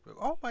don't like,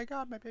 oh my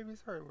god, my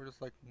baby's hurt. We're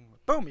just like,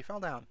 boom, he fell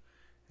down.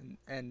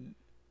 And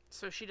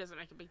So she doesn't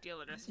make a big deal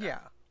of it herself.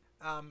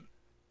 yeah.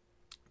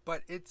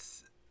 But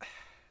it's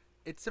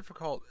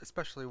difficult,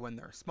 especially when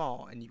they're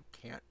small and you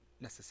can't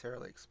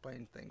necessarily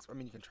explain things. I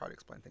mean, you can try to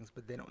explain things,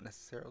 but they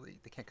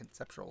can't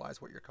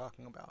conceptualize what you're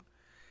talking about.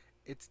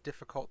 It's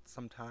difficult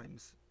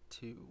sometimes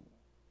to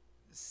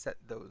set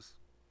those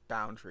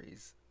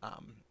boundaries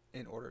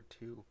in order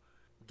to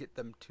get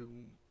them to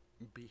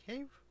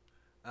behave,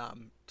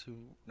 to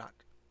not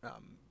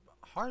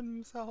harm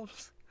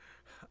themselves,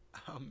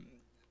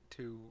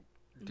 to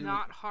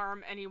not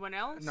harm anyone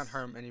else. not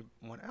harm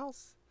anyone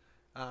else.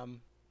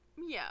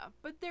 Yeah,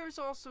 but there's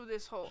also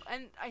this whole,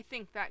 and I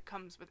think that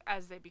comes with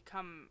as they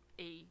become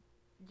a,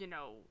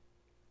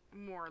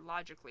 more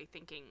logically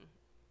thinking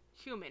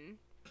human.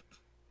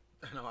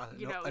 I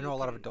know a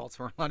lot of adults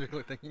who are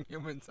logically thinking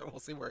humans, so we'll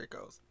see where it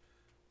goes.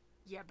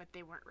 Yeah, but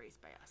they weren't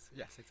raised by us.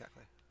 Yes,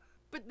 exactly.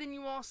 But then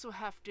you also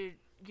have to,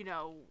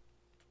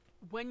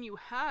 when you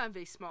have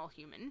a small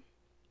human,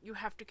 you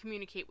have to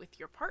communicate with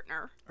your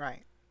partner.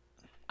 Right.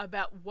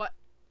 About what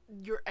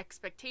your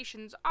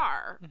expectations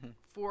are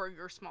for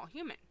your small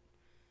human.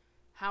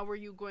 How are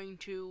you going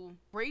to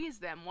raise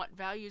them? What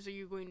values are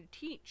you going to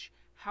teach?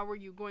 How are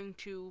you going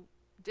to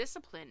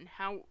discipline?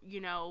 How,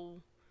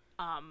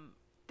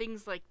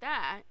 things like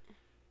that.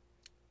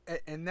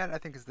 And that, I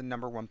think, is the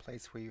number one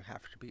place where you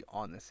have to be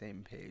on the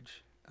same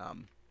page.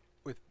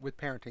 With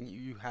parenting,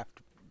 you have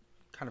to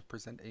kind of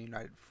present a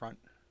united front,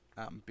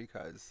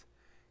 because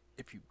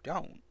if you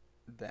don't,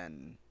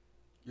 then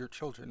your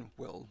children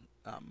will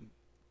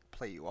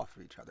play you off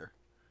of each other.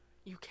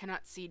 You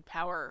cannot cede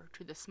power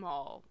to the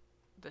small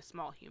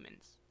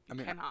humans.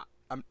 You cannot.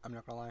 I'm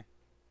not gonna lie,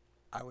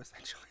 I was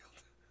that child.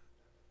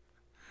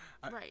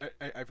 Right.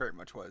 I very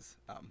much was,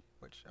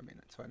 which,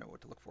 so I know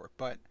what to look for.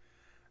 But,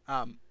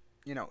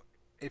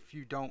 if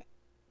you don't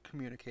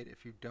communicate,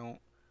 if you don't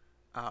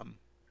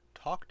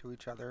talk to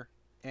each other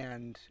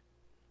and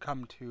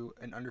come to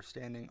an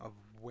understanding of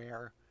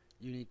where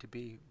you need to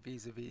be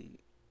vis-a-vis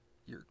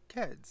your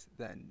kids,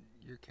 then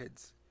your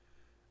kids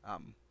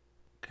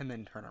can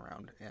then turn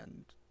around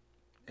and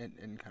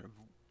kind of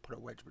put a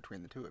wedge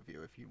between the two of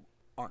you if you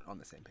aren't on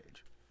the same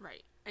page.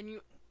 Right. And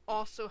you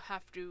also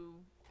have to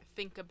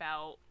think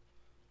about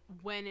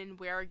when and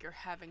where you're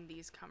having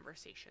these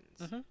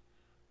conversations.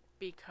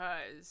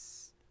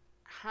 Because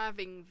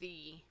having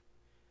the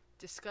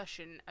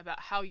discussion about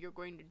how you're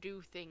going to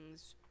do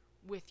things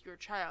with your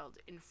child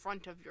in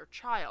front of your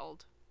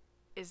child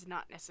is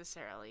not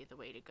necessarily the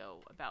way to go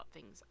about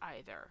things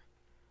either.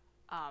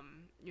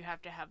 You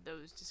have to have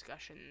those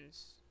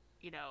discussions,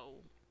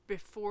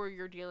 before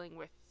you're dealing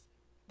with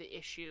the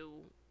issue,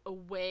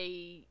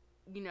 away,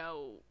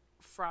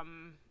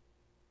 from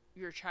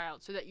your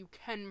child, so that you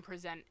can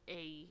present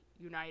a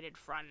united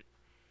front.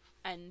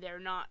 And they're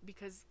not,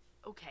 because,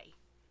 okay,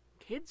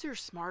 kids are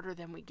smarter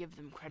than we give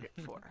them credit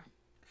for.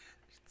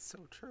 It's so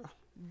true.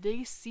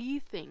 They see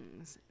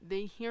things,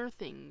 they hear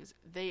things,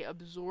 they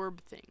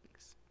absorb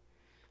things.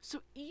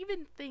 So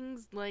even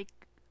things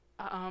like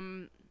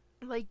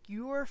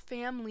your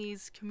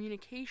family's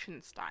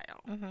communication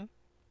style.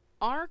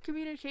 Our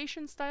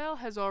communication style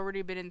has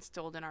already been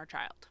instilled in our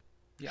child.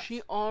 Yes.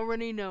 She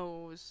already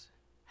knows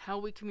how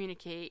we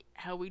communicate,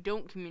 how we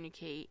don't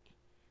communicate,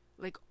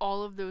 like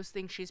all of those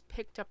things. She's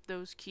picked up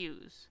those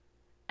cues,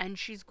 and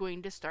she's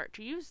going to start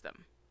to use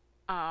them.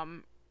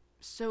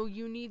 So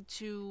you need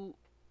to,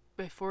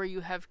 before you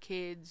have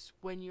kids,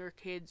 when your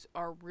kids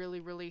are really,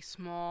 really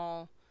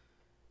small,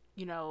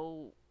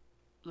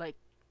 like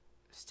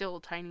still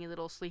tiny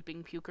little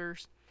sleeping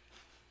pukers,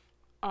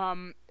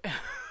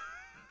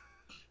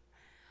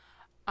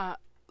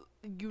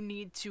 you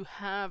need to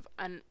have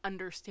an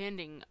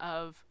understanding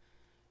of,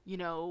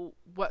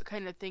 what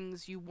kind of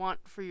things you want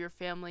for your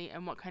family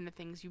and what kind of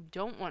things you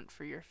don't want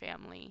for your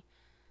family.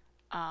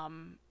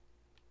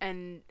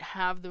 And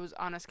have those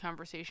honest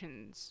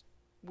conversations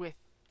with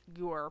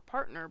your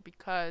partner,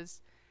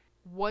 because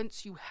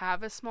once you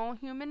have a small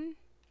human,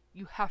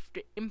 you have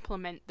to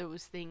implement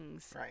those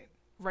things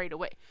right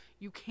away.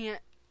 You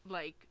can't,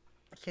 I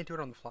can't do it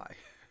on the fly.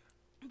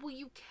 Well,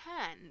 you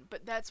can,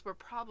 but that's where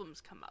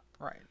problems come up.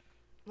 Right.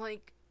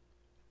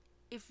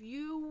 If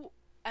you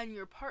and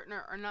your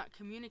partner are not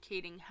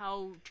communicating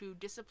how to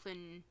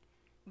discipline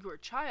your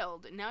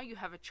child, now you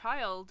have a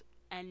child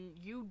and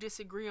you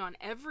disagree on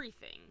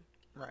everything.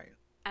 Right.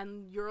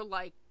 And you're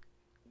like,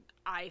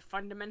 I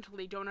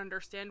fundamentally don't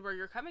understand where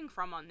you're coming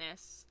from on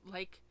this.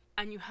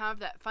 And you have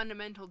that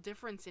fundamental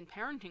difference in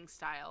parenting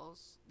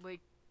styles.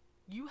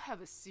 You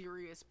have a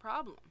serious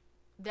problem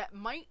that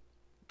might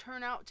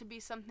turn out to be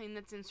something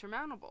that's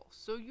insurmountable.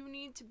 So you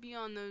need to be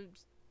on the,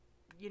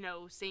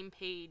 same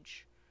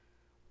page,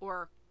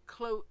 or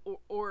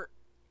or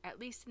at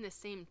least in the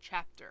same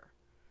chapter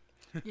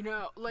You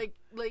know,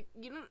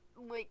 you know,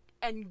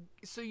 and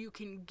so you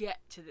can get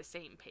to the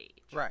same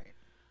page. Right.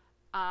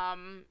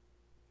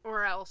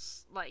 Or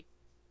else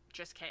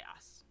just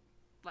chaos,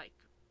 like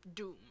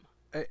doom.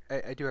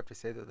 I do have to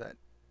say though that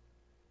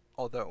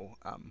although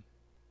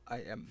I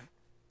am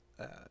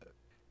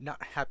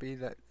not happy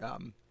that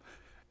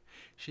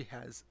she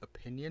has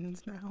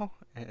opinions now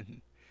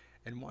and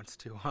wants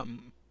to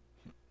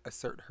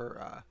assert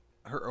her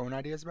own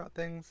ideas about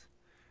things.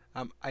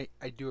 I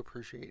do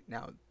appreciate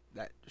now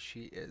that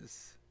she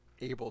is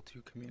able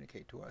to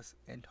communicate to us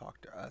and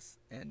talk to us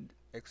and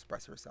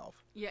express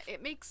herself. Yeah,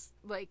 it makes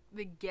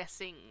the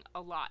guessing a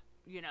lot,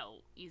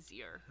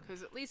 easier,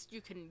 because at least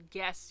you can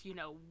guess,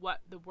 what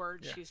the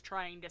word Yeah. she's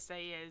trying to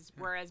say is,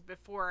 Yeah. whereas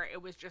before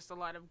it was just a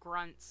lot of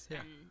grunts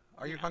Yeah. and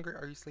Are you hungry?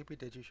 Are you sleepy?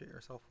 Did you shit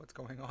yourself? What's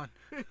going on?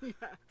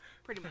 yeah,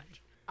 pretty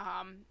much.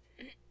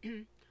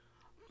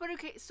 But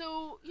okay,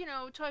 so,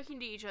 talking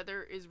to each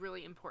other is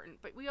really important,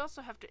 but we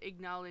also have to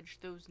acknowledge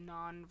those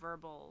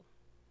nonverbal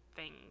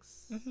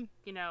things.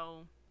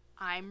 Mhm.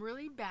 I'm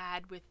really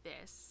bad with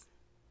this.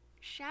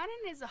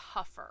 Shannon is a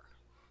huffer.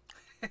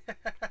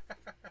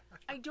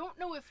 I don't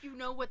know if you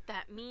know what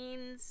that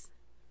means,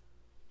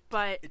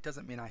 but It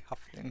doesn't mean I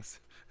huff things.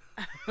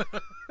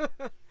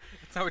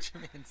 That's not what she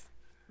means.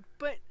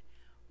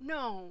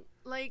 no,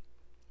 I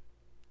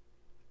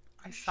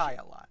sigh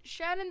a lot.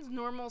 Shannon's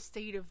normal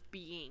state of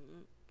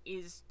being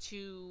is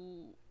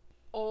to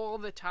all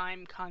the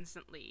time,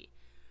 constantly,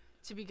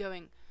 to be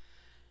going,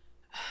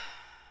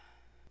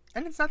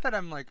 And it's not that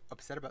I'm like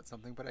upset about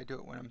something, but I do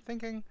it when I'm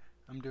thinking.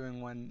 I do it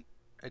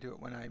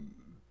when I'm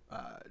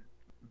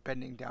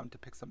bending down to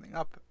pick something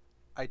up.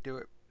 I do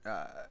it.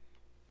 I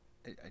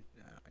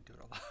do it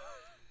a lot.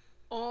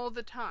 all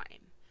the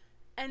time.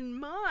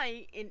 And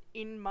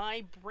in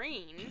my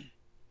brain,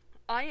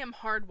 I am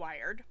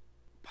hardwired,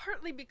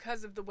 partly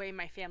because of the way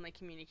my family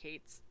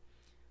communicates,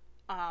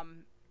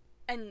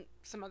 and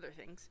some other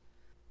things.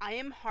 I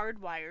am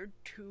hardwired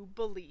to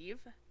believe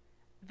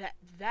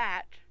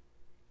that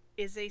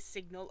is a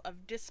signal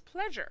of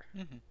displeasure.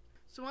 Mm-hmm.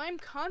 So I'm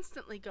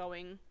constantly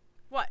going,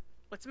 what?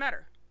 What's the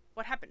matter?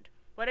 What happened?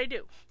 What'd I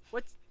do?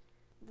 What's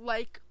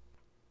like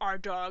our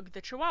dog,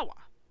 the Chihuahua?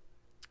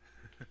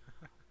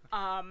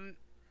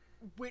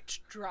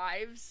 Which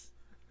drives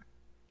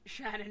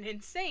Shannon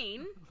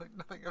insane Like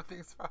nothing,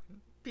 everything's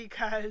fine.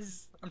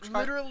 because I'm trying-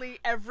 literally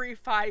every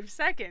 5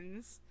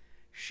 seconds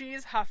she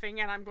is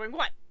huffing and I'm going,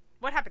 what?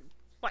 What happened?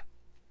 What?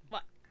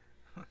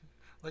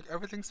 Like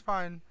everything's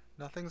fine.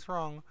 Nothing's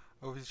wrong.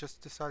 I was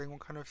just deciding what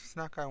kind of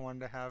snack I wanted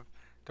to have.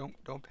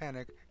 Don't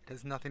panic. It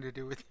has nothing to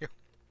do with you.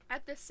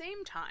 At the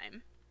same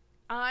time,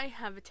 I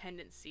have a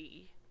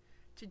tendency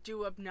to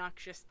do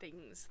obnoxious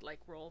things like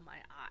roll my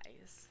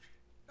eyes.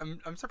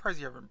 I'm surprised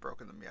you haven't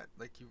broken them yet.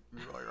 Like you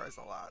roll your eyes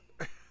a lot.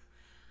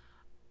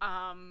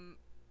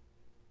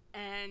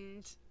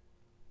 And,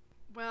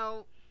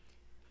 well,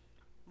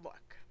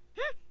 look.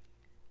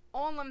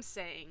 All I'm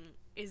saying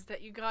is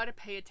that you gotta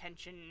pay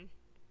attention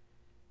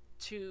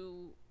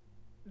to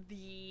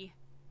the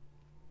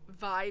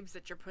vibes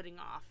that you're putting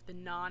off, the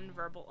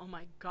non-verbal. Oh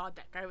my god,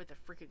 that guy with the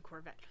freaking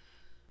Corvette.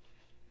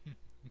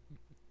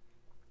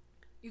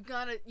 You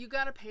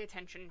gotta pay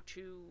attention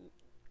to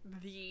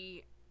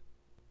the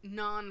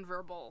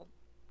non-verbal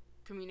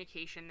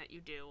communication that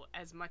you do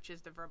as much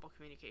as the verbal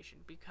communication,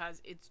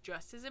 because it's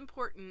just as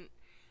important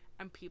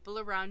and people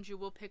around you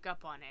will pick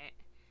up on it.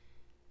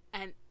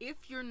 And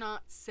if you're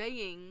not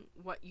saying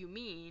what you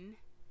mean,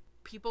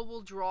 people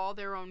will draw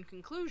their own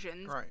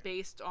conclusions Right.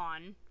 based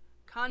on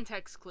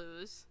context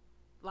clues,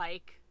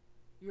 like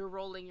you're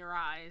rolling your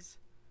eyes,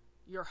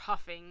 you're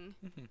huffing,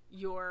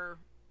 you're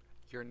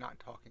not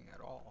talking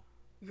at all.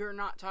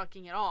 not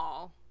talking at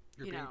all.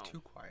 You're you being know. too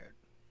quiet.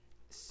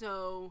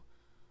 So,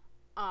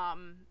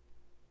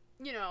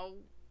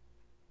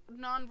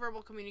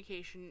 nonverbal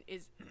communication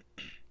is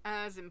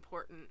as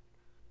important,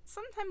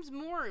 sometimes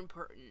more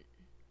important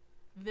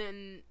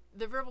than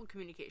the verbal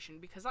communication,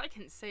 because I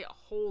can say a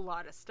whole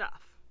lot of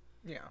stuff.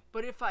 Yeah.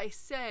 But if I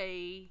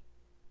say,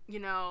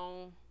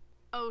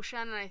 oh,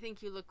 Shannon, I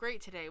think you look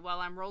great today, while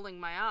I'm rolling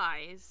my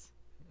eyes,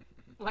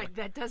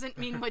 that doesn't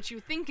mean what you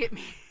think it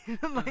means.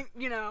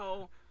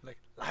 Like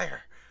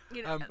liar.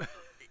 You know,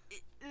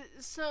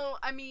 so,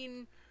 I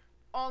mean,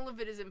 all of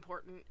it is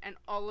important, and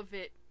all of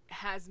it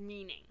has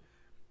meaning.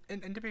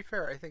 And to be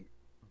fair, I think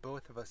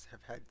both of us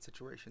have had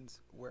situations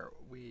where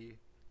we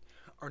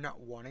are not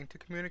wanting to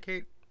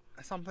communicate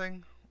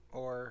something,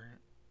 or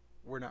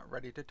we're not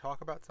ready to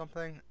talk about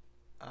something,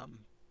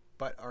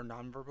 but our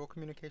nonverbal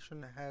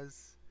communication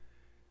has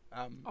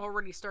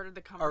Already started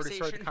the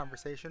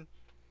conversation.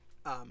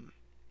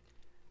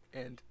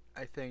 And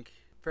I think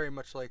very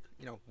much like,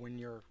 when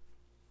you're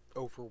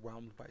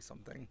overwhelmed by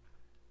something,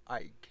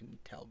 I can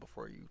tell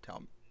before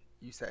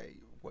you say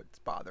what's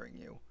bothering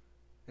you.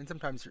 And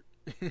sometimes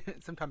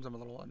sometimes I'm a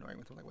little annoying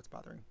with like what's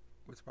bothering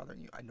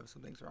you. I know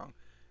something's wrong,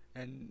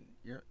 and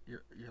you're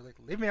like,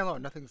 leave me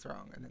alone, nothing's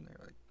wrong. And then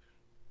they're like,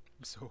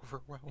 I'm so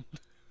overwhelmed.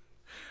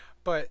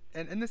 But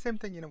and the same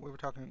thing, we were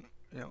talking,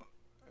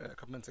 a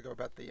couple minutes ago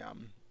about the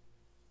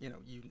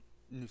you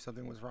knew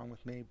something was wrong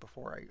with me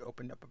before I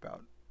opened up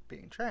about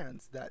being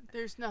trans, that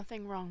There's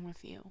nothing wrong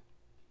with you.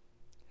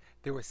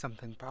 there was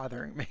something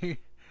bothering me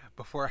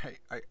before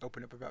I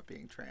opened up about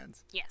being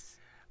trans. Yes.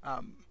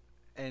 Um,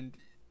 and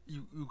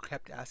you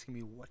kept asking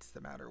me, what's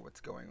the matter? What's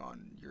going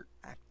on? You're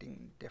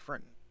acting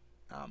different.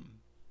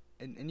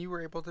 And you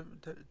were able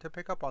to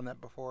pick up on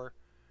that before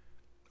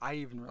I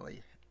even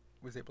really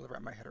was able to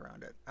wrap my head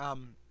around it.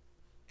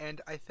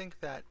 And I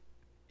think that,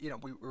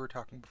 we were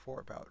talking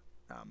before about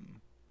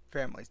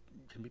families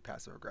can be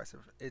passive aggressive.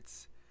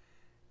 It's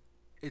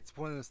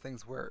one of those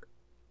things where,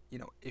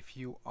 if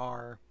you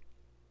are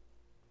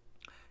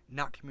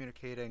not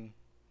communicating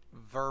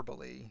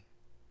verbally,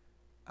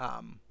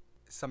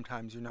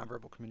 sometimes your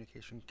nonverbal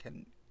communication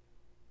can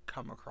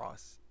come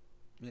across,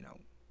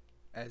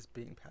 as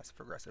being passive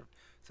aggressive.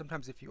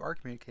 Sometimes if you are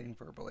communicating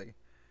verbally,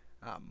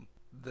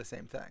 the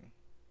same thing.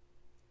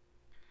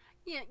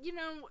 Yeah,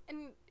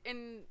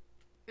 and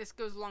this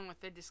goes along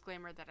with the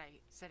disclaimer that I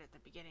said at the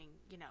beginning.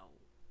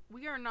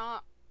 We are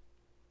not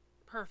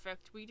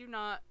perfect. We do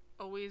not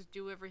always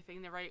do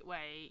everything the right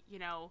way.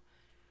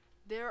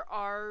 There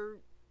are,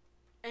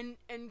 and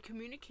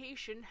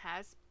communication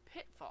has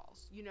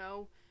pitfalls.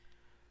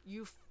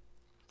 You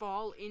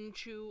fall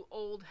into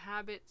old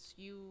habits.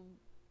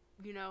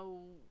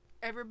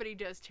 Everybody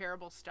does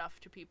terrible stuff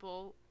to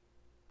people,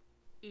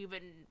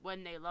 even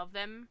when they love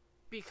them,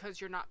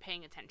 because you're not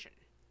paying attention.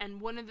 And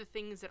one of the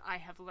things that I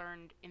have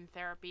learned in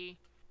therapy,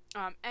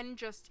 and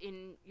just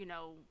in,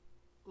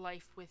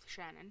 life with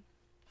Shannon,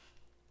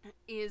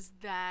 is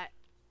that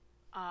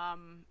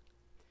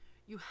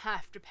you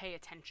have to pay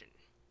attention.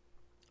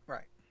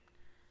 Right.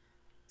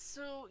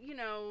 So,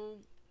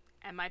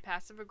 am I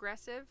passive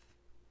aggressive?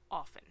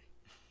 Often.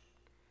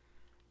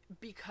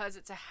 Because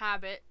it's a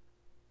habit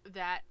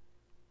that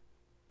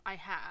I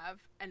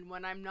have, and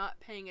when I'm not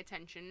paying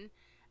attention,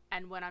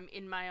 and when I'm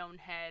in my own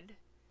head,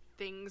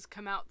 things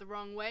come out the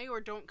wrong way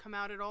or don't come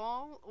out at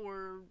all,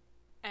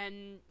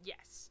 and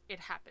yes, it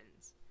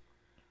happens.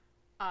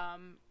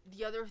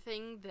 The other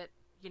thing that,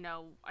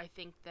 I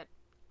think that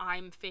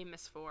I'm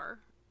famous for,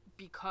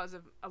 because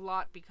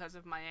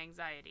of my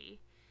anxiety,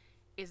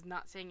 is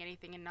not saying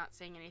anything and not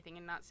saying anything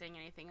and not saying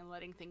anything and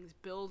letting things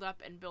build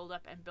up and build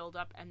up and build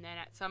up, and then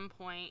at some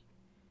point,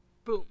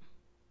 boom.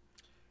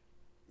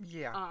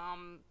 Yeah.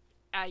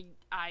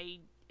 I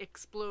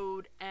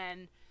explode,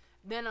 and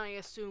then I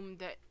assume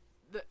that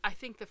I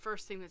think the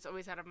first thing that's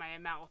always out of my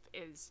mouth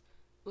is,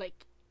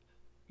 like,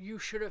 you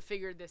should have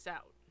figured this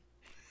out.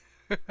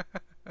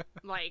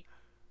 Like,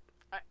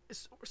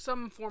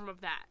 some form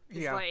of that. It's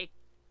Yeah. like,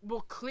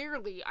 well,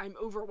 clearly I'm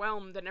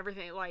overwhelmed and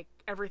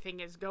everything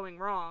is going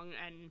wrong,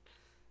 and,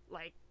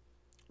 like,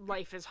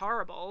 life is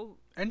horrible.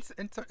 And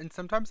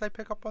sometimes I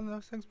pick up on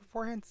those things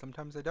beforehand.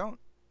 Sometimes I don't.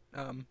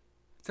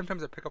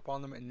 Sometimes I pick up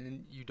on them, and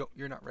then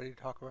you're not ready to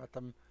talk about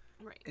them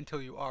Right.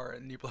 until you are,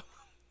 and you blow.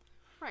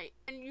 Right.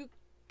 And you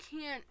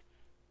can't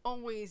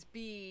always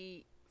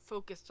be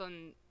focused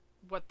on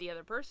what the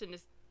other person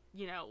is,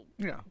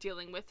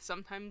 dealing with.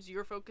 Sometimes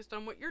you're focused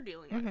on what you're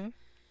dealing with.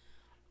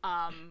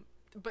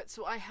 But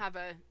so I have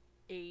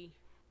a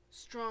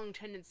strong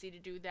tendency to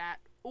do that,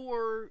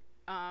 or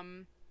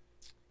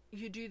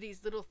you do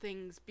these little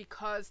things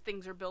because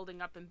things are building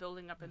up and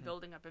building up and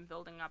building up and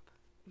building up.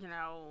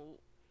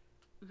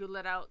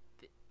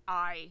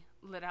 I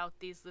let out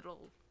these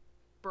little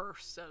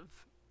bursts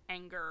of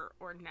anger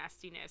or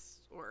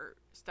nastiness or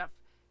stuff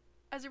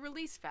as a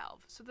release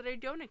valve so that I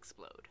don't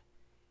explode.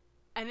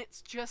 And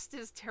it's just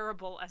as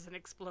terrible as an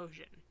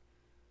explosion.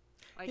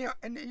 Like, Yeah,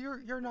 and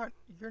you're not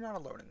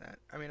alone in that.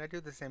 I mean, I do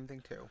the same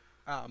thing too.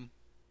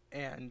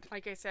 And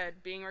like I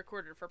said, being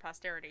recorded for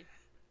posterity.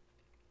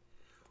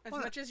 As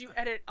Well, much as you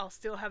edit, I'll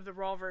still have the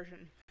raw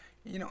version.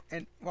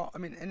 and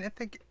I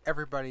think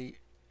everybody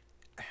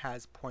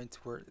has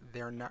points where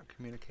they're not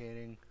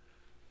communicating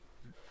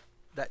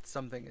that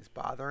something is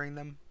bothering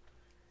them,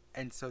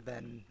 and so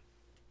then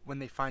when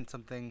they find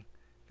something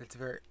that's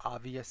very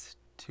obvious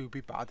to be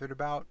bothered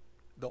about,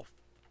 they'll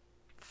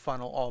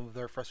funnel all of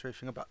their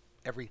frustration about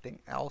everything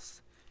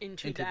else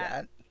Into into that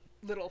that.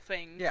 little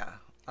thing. Yeah.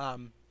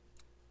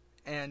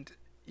 And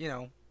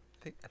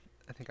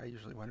I think I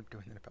usually wind up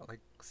doing that about,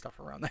 like, stuff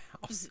around the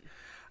house.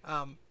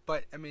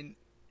 But I mean,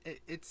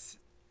 it's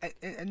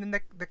and then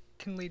that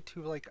can lead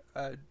to, like,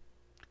 a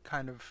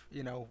kind of,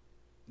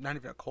 not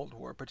even a cold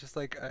war, but just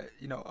like a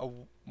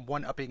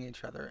one-upping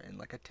each other, and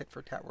like a tit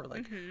for tat, where,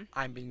 like,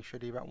 I'm being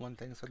shitty about one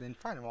thing, so then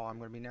fine, well, I'm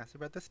going to be nasty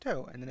about this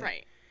too, and then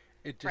Right.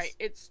 it just Right.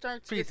 It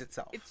starts feeds with,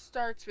 itself. It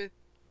starts with,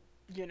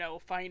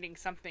 finding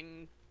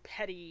something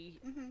petty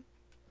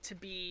to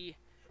be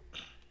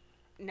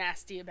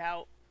nasty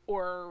about,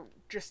 or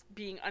just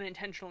being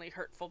unintentionally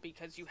hurtful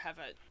because you have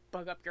a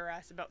bug up your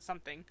ass about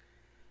something.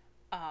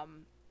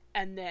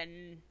 And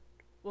then,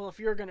 well, if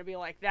you're gonna be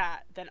like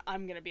that, then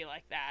I'm gonna be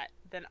like that.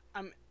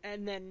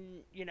 And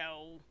then,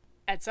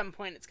 at some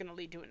point it's gonna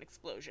lead to an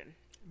explosion.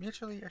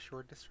 Mutually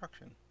assured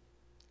destruction.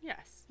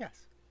 Yes.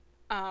 Yes.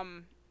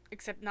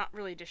 Except not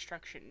really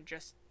destruction,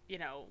 just,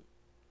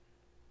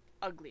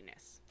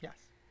 ugliness.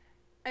 Yes.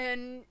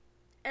 And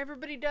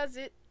everybody does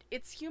it.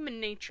 It's human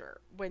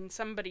nature when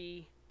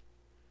somebody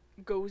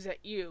goes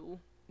at you,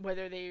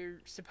 whether they're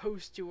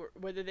supposed to or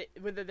whether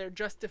they're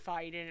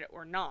justified in it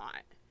or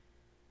not.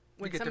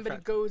 When somebody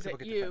goes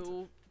at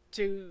you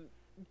to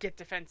get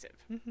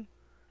defensive.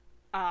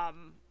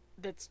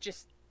 That's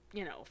just,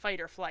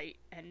 fight or flight,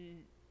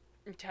 and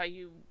tell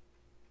you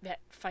that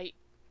fight,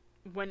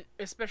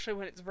 especially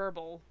when it's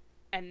verbal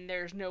and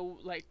there's no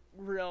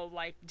real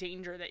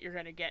danger that you're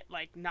gonna get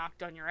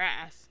knocked on your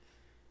ass.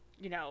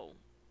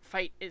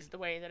 Fight is the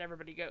way that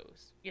everybody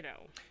goes.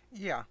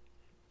 Yeah.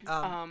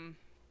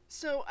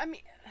 So I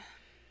mean,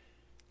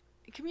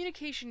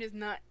 communication is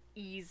not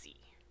easy.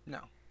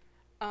 No.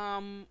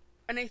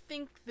 And I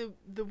think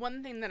the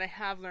one thing that I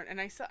have learned,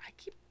 and I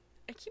keep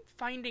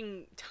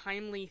finding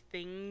timely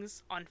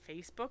things on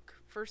Facebook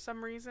for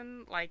some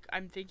reason. Like,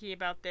 I'm thinking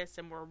about this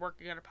and we're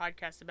working on a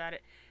podcast about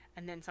it,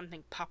 and then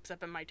something pops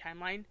up in my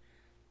timeline.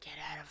 Get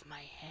out of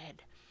my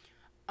head.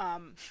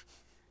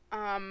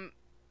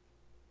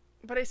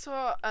 But I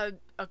saw a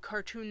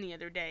cartoon the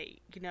other day,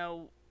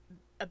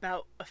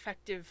 about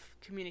effective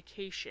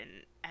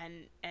communication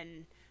and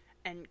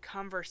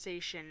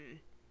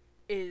conversation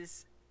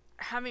is...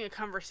 Having a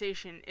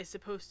conversation is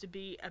supposed to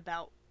be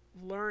about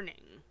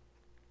learning,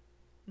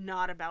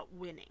 not about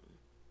winning.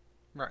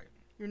 Right.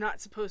 You're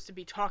not supposed to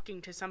be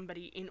talking to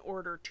somebody in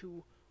order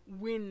to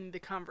win the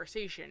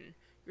conversation.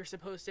 You're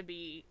supposed to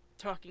be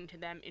talking to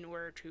them in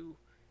order to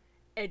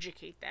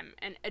educate them,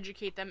 and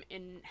educate them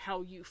in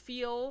how you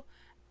feel,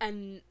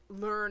 and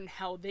learn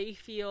how they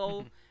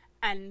feel,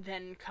 and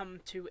then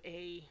come to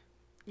a,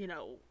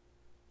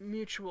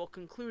 mutual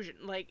conclusion.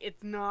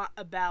 It's not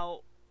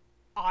about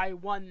I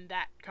won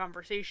that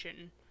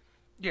conversation.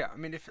 Yeah, I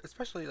mean,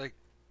 especially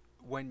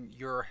when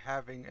you're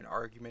having an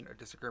argument or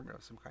disagreement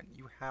of some kind,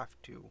 you have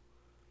to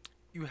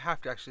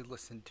actually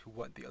listen to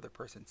what the other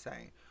person's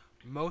saying.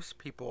 Most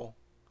people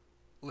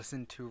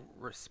listen to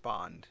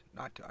respond,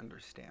 not to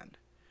understand.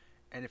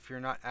 And if you're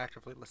not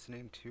actively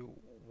listening to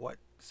what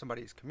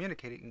somebody is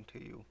communicating to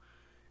you,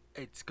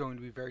 it's going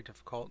to be very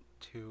difficult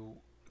to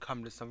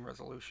come to some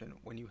resolution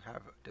when you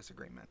have a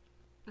disagreement.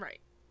 Right.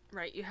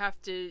 You have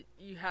to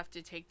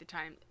take the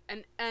time,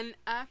 and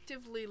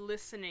actively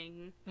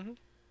listening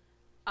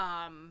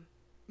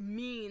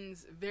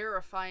means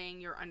verifying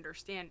your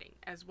understanding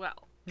as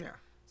well. Yeah.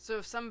 So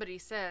if somebody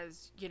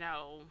says,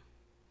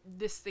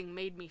 this thing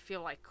made me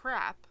feel like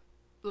crap,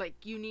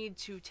 you need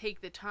to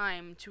take the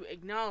time to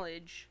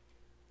acknowledge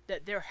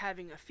that they're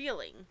having a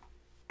feeling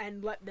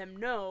and let them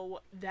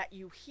know that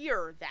you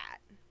hear that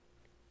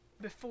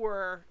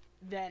before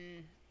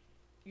then,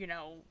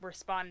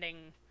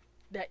 responding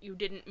that you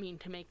didn't mean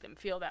to make them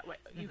feel that way.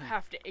 You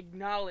have to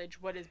acknowledge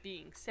what is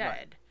being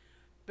said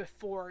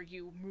before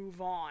you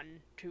move on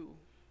to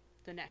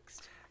the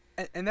next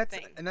and that's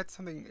thing. And that's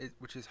something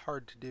which is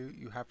hard to do.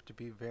 You have to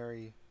be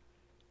very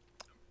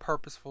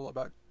purposeful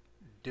about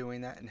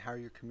doing that and how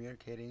you're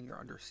communicating your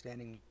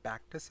understanding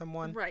back to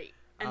someone. Right.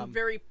 And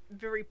very,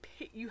 very,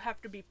 you have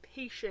to be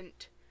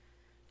patient,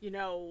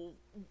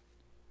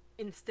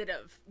 instead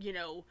of,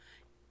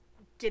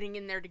 getting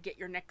in there to get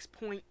your next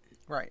point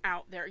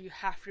out there. You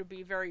have to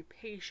be very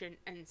patient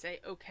and say,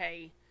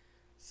 okay,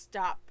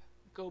 stop,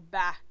 go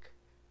back.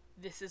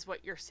 This is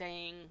what you're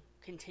saying.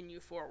 Continue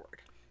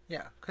forward.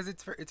 Yeah, because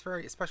it's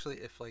very, especially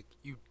if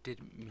you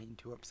didn't mean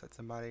to upset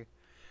somebody,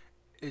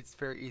 it's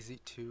very easy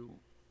to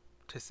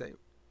say,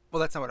 well,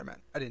 that's not what I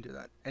meant. I didn't do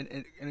that, and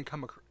it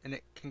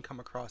can come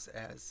across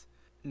as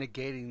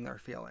negating their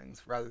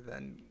feelings rather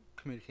than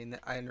communicating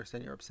that I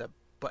understand you're upset,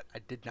 but I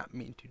did not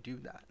mean to do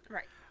that.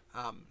 Right.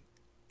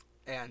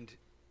 And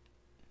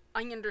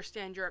I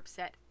understand you're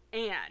upset,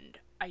 and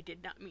I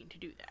did not mean to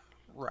do that.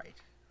 Right.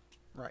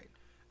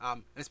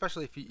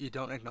 Especially if you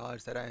don't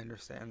acknowledge that I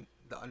understand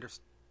the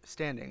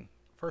understanding,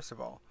 first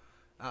of all.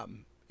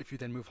 If you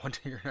then move on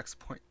to your next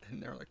point, then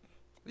they're like,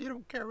 you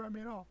don't care about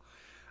me at all.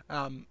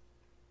 And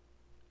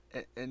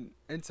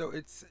so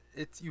it's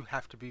you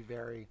have to be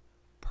very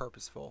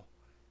purposeful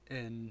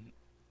in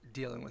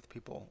dealing with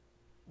people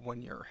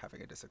when you're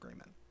having a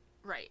disagreement.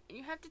 Right. And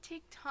you have to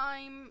take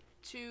time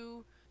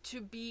to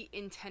be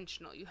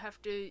intentional. You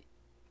have to,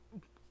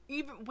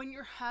 even when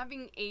you're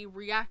having a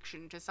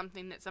reaction to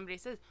something that somebody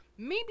says,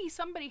 maybe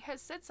somebody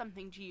has said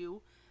something to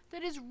you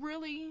that is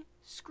really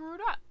screwed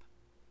up.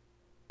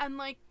 And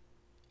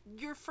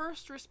your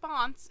first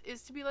response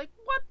is to be like,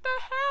 what the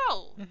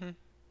hell?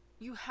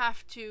 You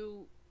have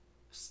to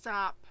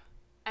stop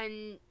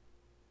and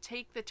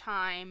take the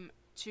time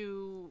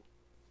to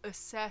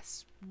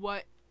assess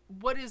what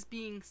is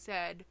being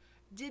said.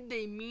 Did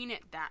they mean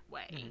it that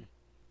way?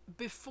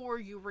 Before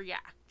you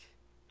react.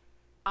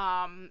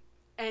 And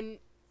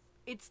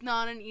it's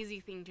not an easy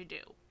thing to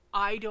do.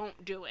 I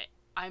don't do it.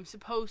 I'm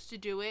supposed to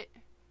do it.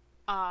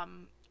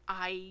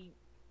 I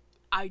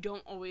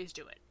don't always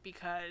do it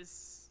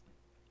because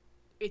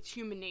it's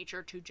human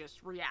nature to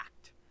just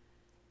react.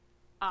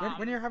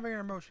 When you're having an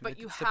emotion,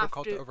 it's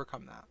difficult to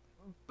overcome that.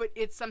 But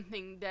it's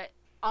something that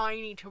I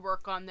need to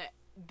work on,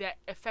 that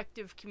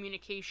effective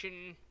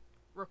communication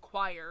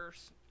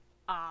requires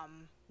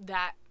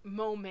that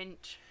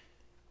moment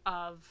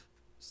of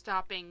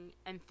stopping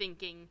and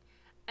thinking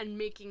and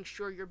making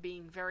sure you're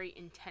being very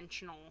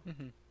intentional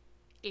Mm-hmm.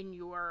 in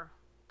your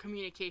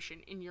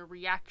communication, in your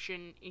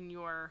reaction, in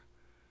your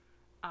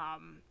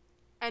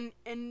and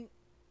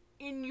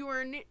in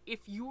your if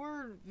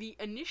you're the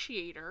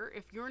initiator,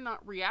 if you're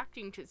not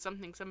reacting to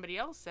something somebody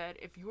else said,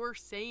 if you're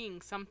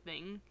saying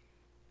something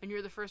and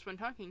you're the first one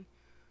talking,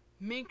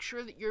 make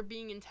sure that you're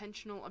being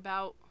intentional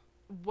about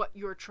what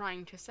you're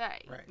trying to say.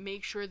 Right.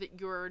 Make sure that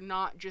you're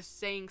not just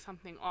saying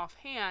something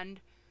offhand.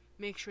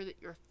 Make sure that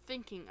you're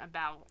thinking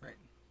about Right.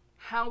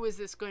 how is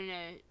this going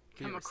to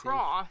come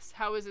across?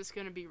 How is this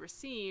going to be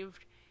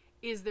received?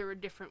 Is there a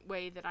different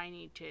way that I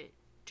need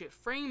to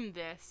frame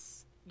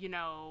this,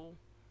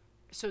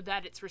 so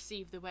that it's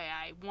received the way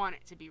I want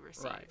it to be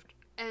received? Right.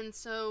 And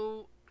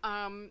so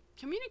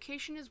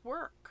communication is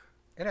work.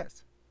 It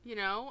is.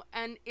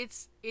 And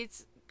it's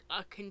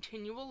a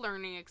continual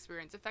learning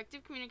experience.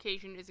 Effective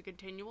communication is a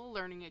continual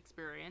learning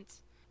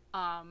experience.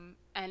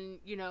 And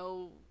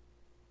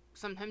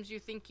sometimes you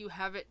think you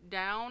have it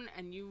down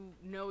and you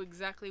know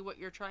exactly what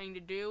you're trying to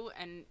do,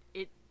 and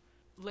it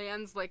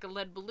lands like a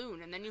lead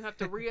balloon, and then you have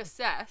to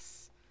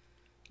reassess,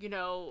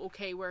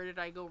 okay, where did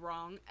I go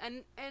wrong?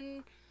 And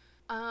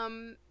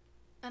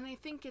I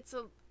think it's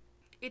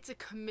a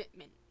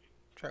commitment.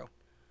 True.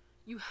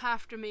 You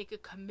have to make a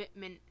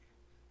commitment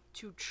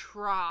to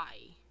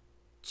try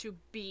to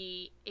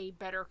be a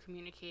better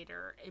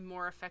communicator, a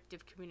more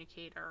effective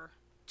communicator,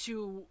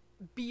 to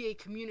be a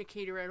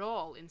communicator at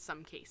all in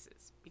some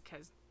cases,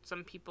 because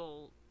some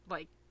people,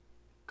 like,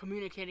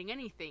 communicating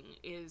anything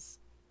is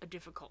a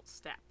difficult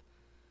step.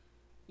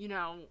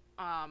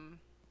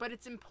 But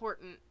it's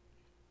important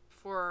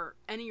for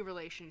any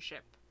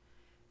relationship,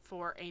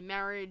 for a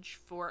marriage,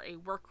 for a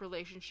work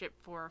relationship,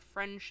 for a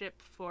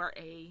friendship, for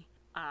a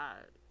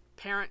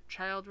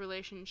parent-child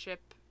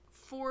relationship,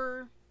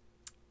 for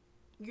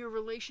your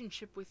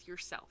relationship with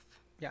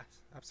yourself.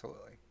 Yes,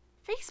 absolutely.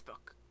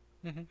 Facebook.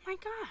 Mm-hmm. My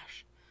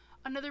gosh.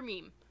 Another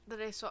meme that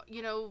I saw,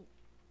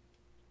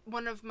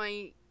 one of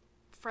my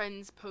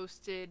friends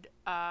posted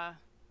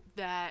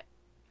that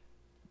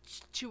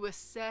to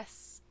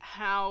assess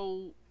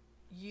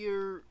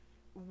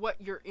what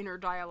your inner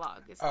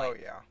dialogue is like. Oh,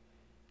 yeah.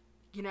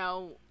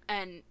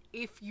 And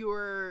if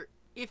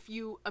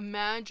you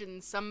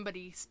imagine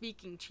somebody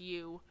speaking to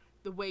you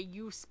the way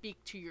you speak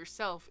to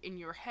yourself in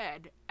your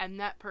head, and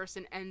that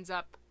person ends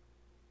up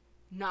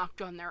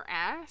knocked on their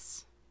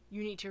ass,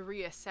 you need to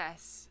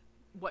reassess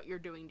what you're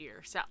doing to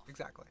yourself.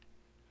 Exactly.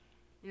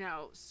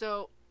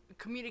 So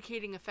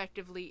communicating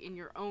effectively in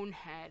your own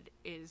head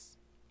is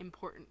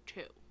important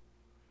too.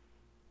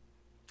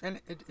 And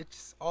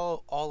it's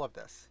all of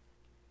this.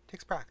 It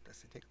takes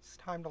practice. It takes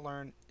time to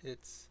learn.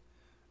 It's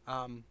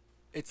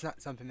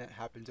not something that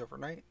happens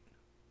overnight,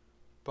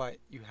 but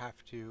you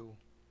have to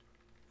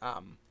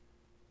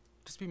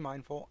just be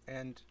mindful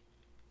and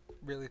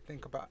really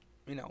think about,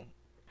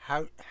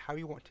 how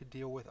you want to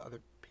deal with other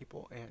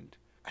people, and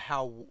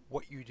how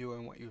what you do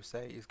and what you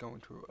say is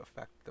going to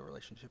affect the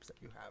relationships that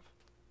you have.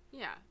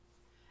 Yeah.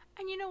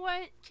 And you know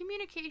what?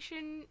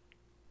 Communication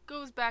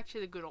goes back to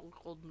the good old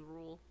golden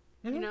rule.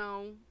 Mm-hmm.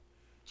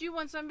 Do you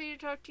want somebody to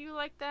talk to you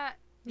like that?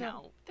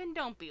 No. Then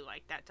don't be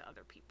like that to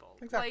other people.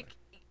 Exactly.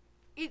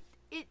 Like,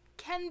 it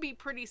can be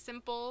pretty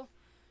simple,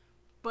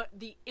 but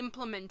the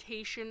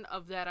implementation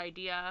of that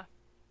idea,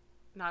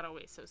 not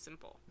always so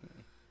simple.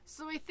 Mm-hmm.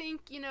 So I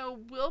think,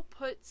 we'll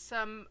put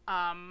some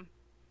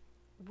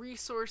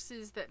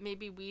resources that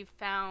maybe we've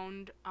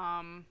found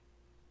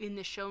in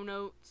the show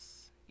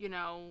notes.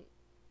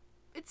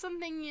 It's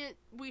something that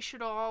we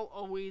should all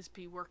always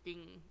be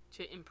working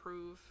to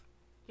improve.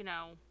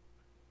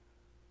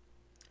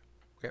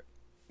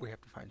 We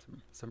have to find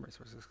some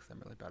resources, because I'm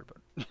really bad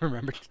about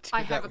remembering to do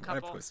I that. have a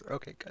when couple.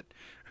 Okay, good.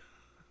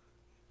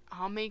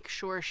 I'll make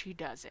sure she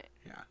does it.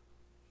 Yeah.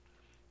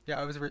 Yeah,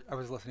 I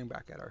was listening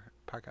back at our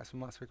podcast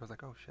from last week. I was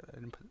like, oh shit, I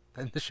didn't put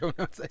that in the show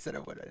notes. I said I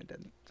would, and I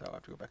didn't. So I'll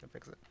have to go back and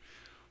fix it.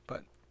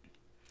 But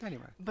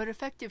anyway. But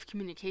effective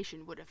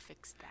communication would have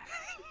fixed that.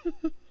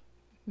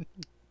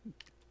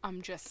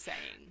 I'm just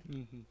saying.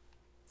 Mm-hmm.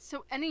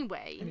 So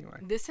anyway,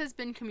 this has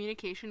been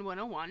Communication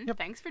 101. Yep.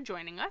 Thanks for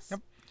joining us.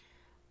 Yep.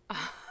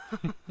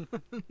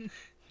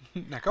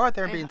 Now go out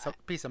there and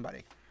be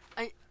somebody.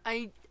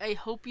 I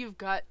hope you've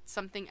got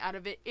something out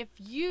of it. If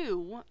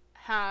you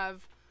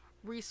have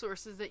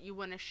resources that you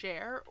want to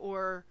share,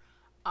 or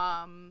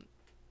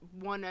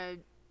want to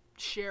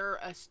share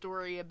a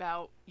story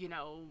about,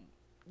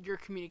 your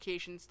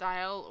communication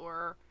style,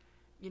 or,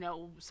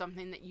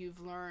 something that you've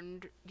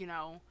learned,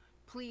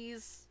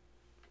 please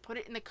put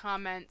it in the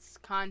comments,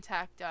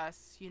 contact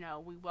us.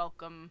 We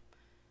welcome,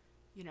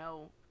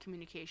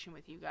 communication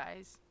with you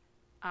guys.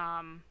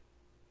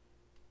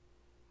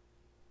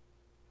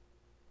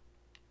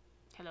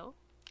 Hello?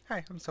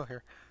 Hi, I'm still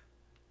here.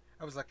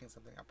 I was looking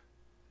something up.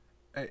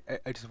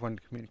 I just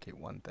wanted to communicate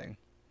one thing.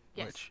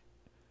 Yes. Which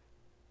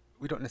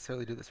we don't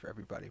necessarily do this for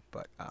everybody,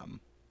 but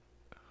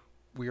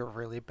we are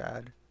really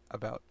bad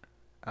about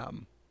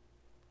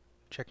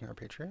checking our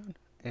Patreon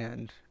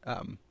and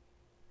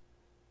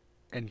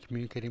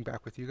communicating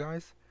back with you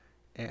guys.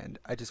 And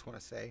I just want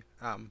to say,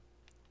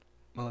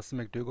 Melissa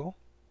McDougall,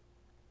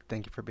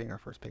 thank you for being our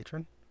first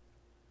patron.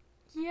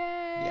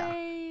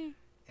 Yay!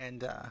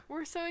 And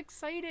We're so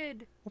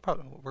excited.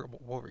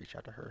 we'll reach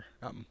out to her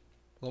a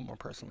little more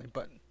personally,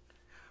 but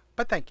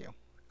thank you.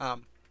 Yeah,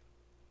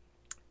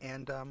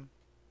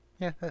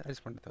 I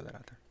just wanted to throw that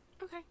out there.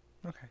 Okay.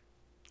 Okay.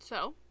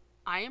 So,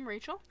 I am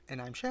Rachel,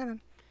 And I'm Shannon.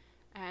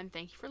 and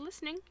thank you for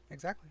listening.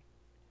 Exactly.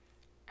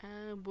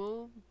 I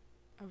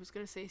was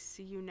going to say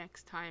see you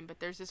next time, but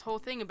there's this whole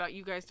thing about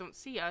you guys don't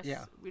see us.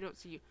 Yeah. We don't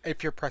see you.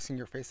 If you're pressing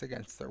your face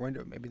against their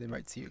window, maybe they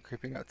might see you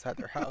creeping outside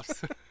their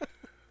house.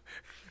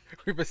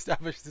 We've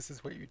established this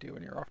is what you do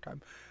in your off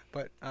time,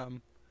 but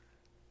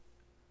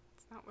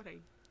It's not what I...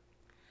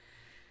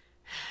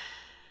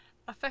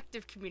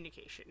 Effective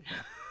communication.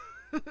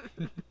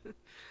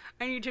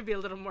 I need to be a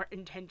little more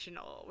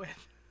intentional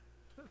with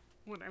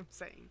what I'm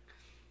saying.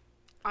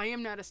 I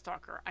am not a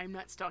stalker. I'm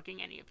not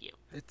stalking any of you.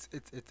 it's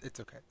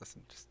okay.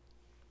 Listen, just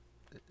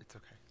it's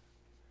okay.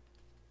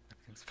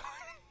 Everything's fine.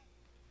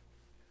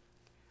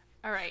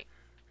 All right.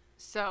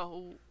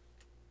 So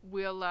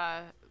we'll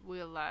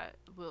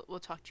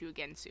talk to you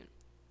again soon.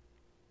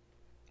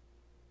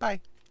 Bye.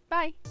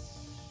 Bye.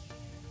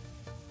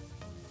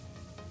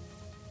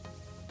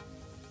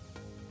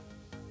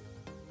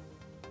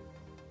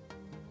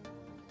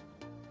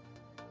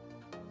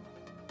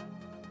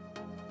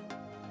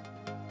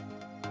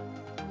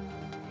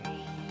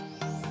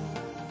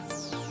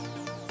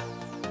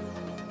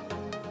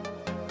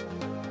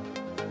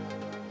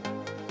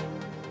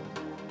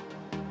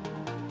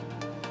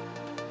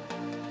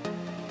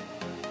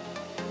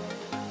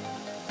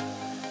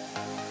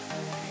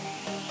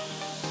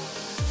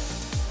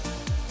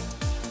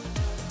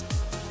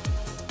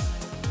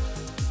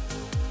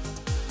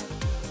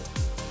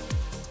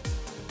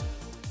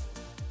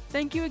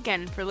 Thank you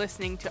again for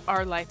listening to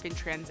Our Life in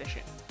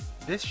Transition.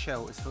 This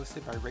show is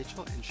hosted by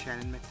Rachel and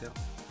Shannon McDill.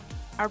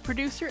 Our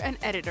producer and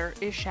editor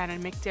is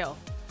Shannon McDill.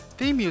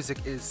 Theme music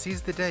is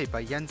Seize the Day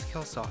by Jens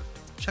Kilsoft.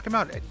 Check him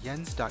out at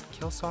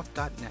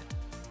jens.kilsoft.net.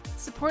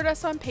 Support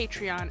us on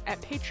Patreon at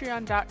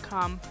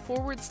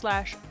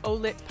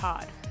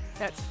patreon.com/olitpod.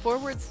 That's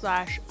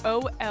 /OLITPOD.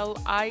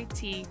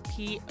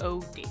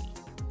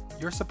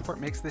 Your support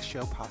makes this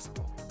show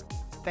possible.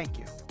 Thank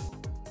you.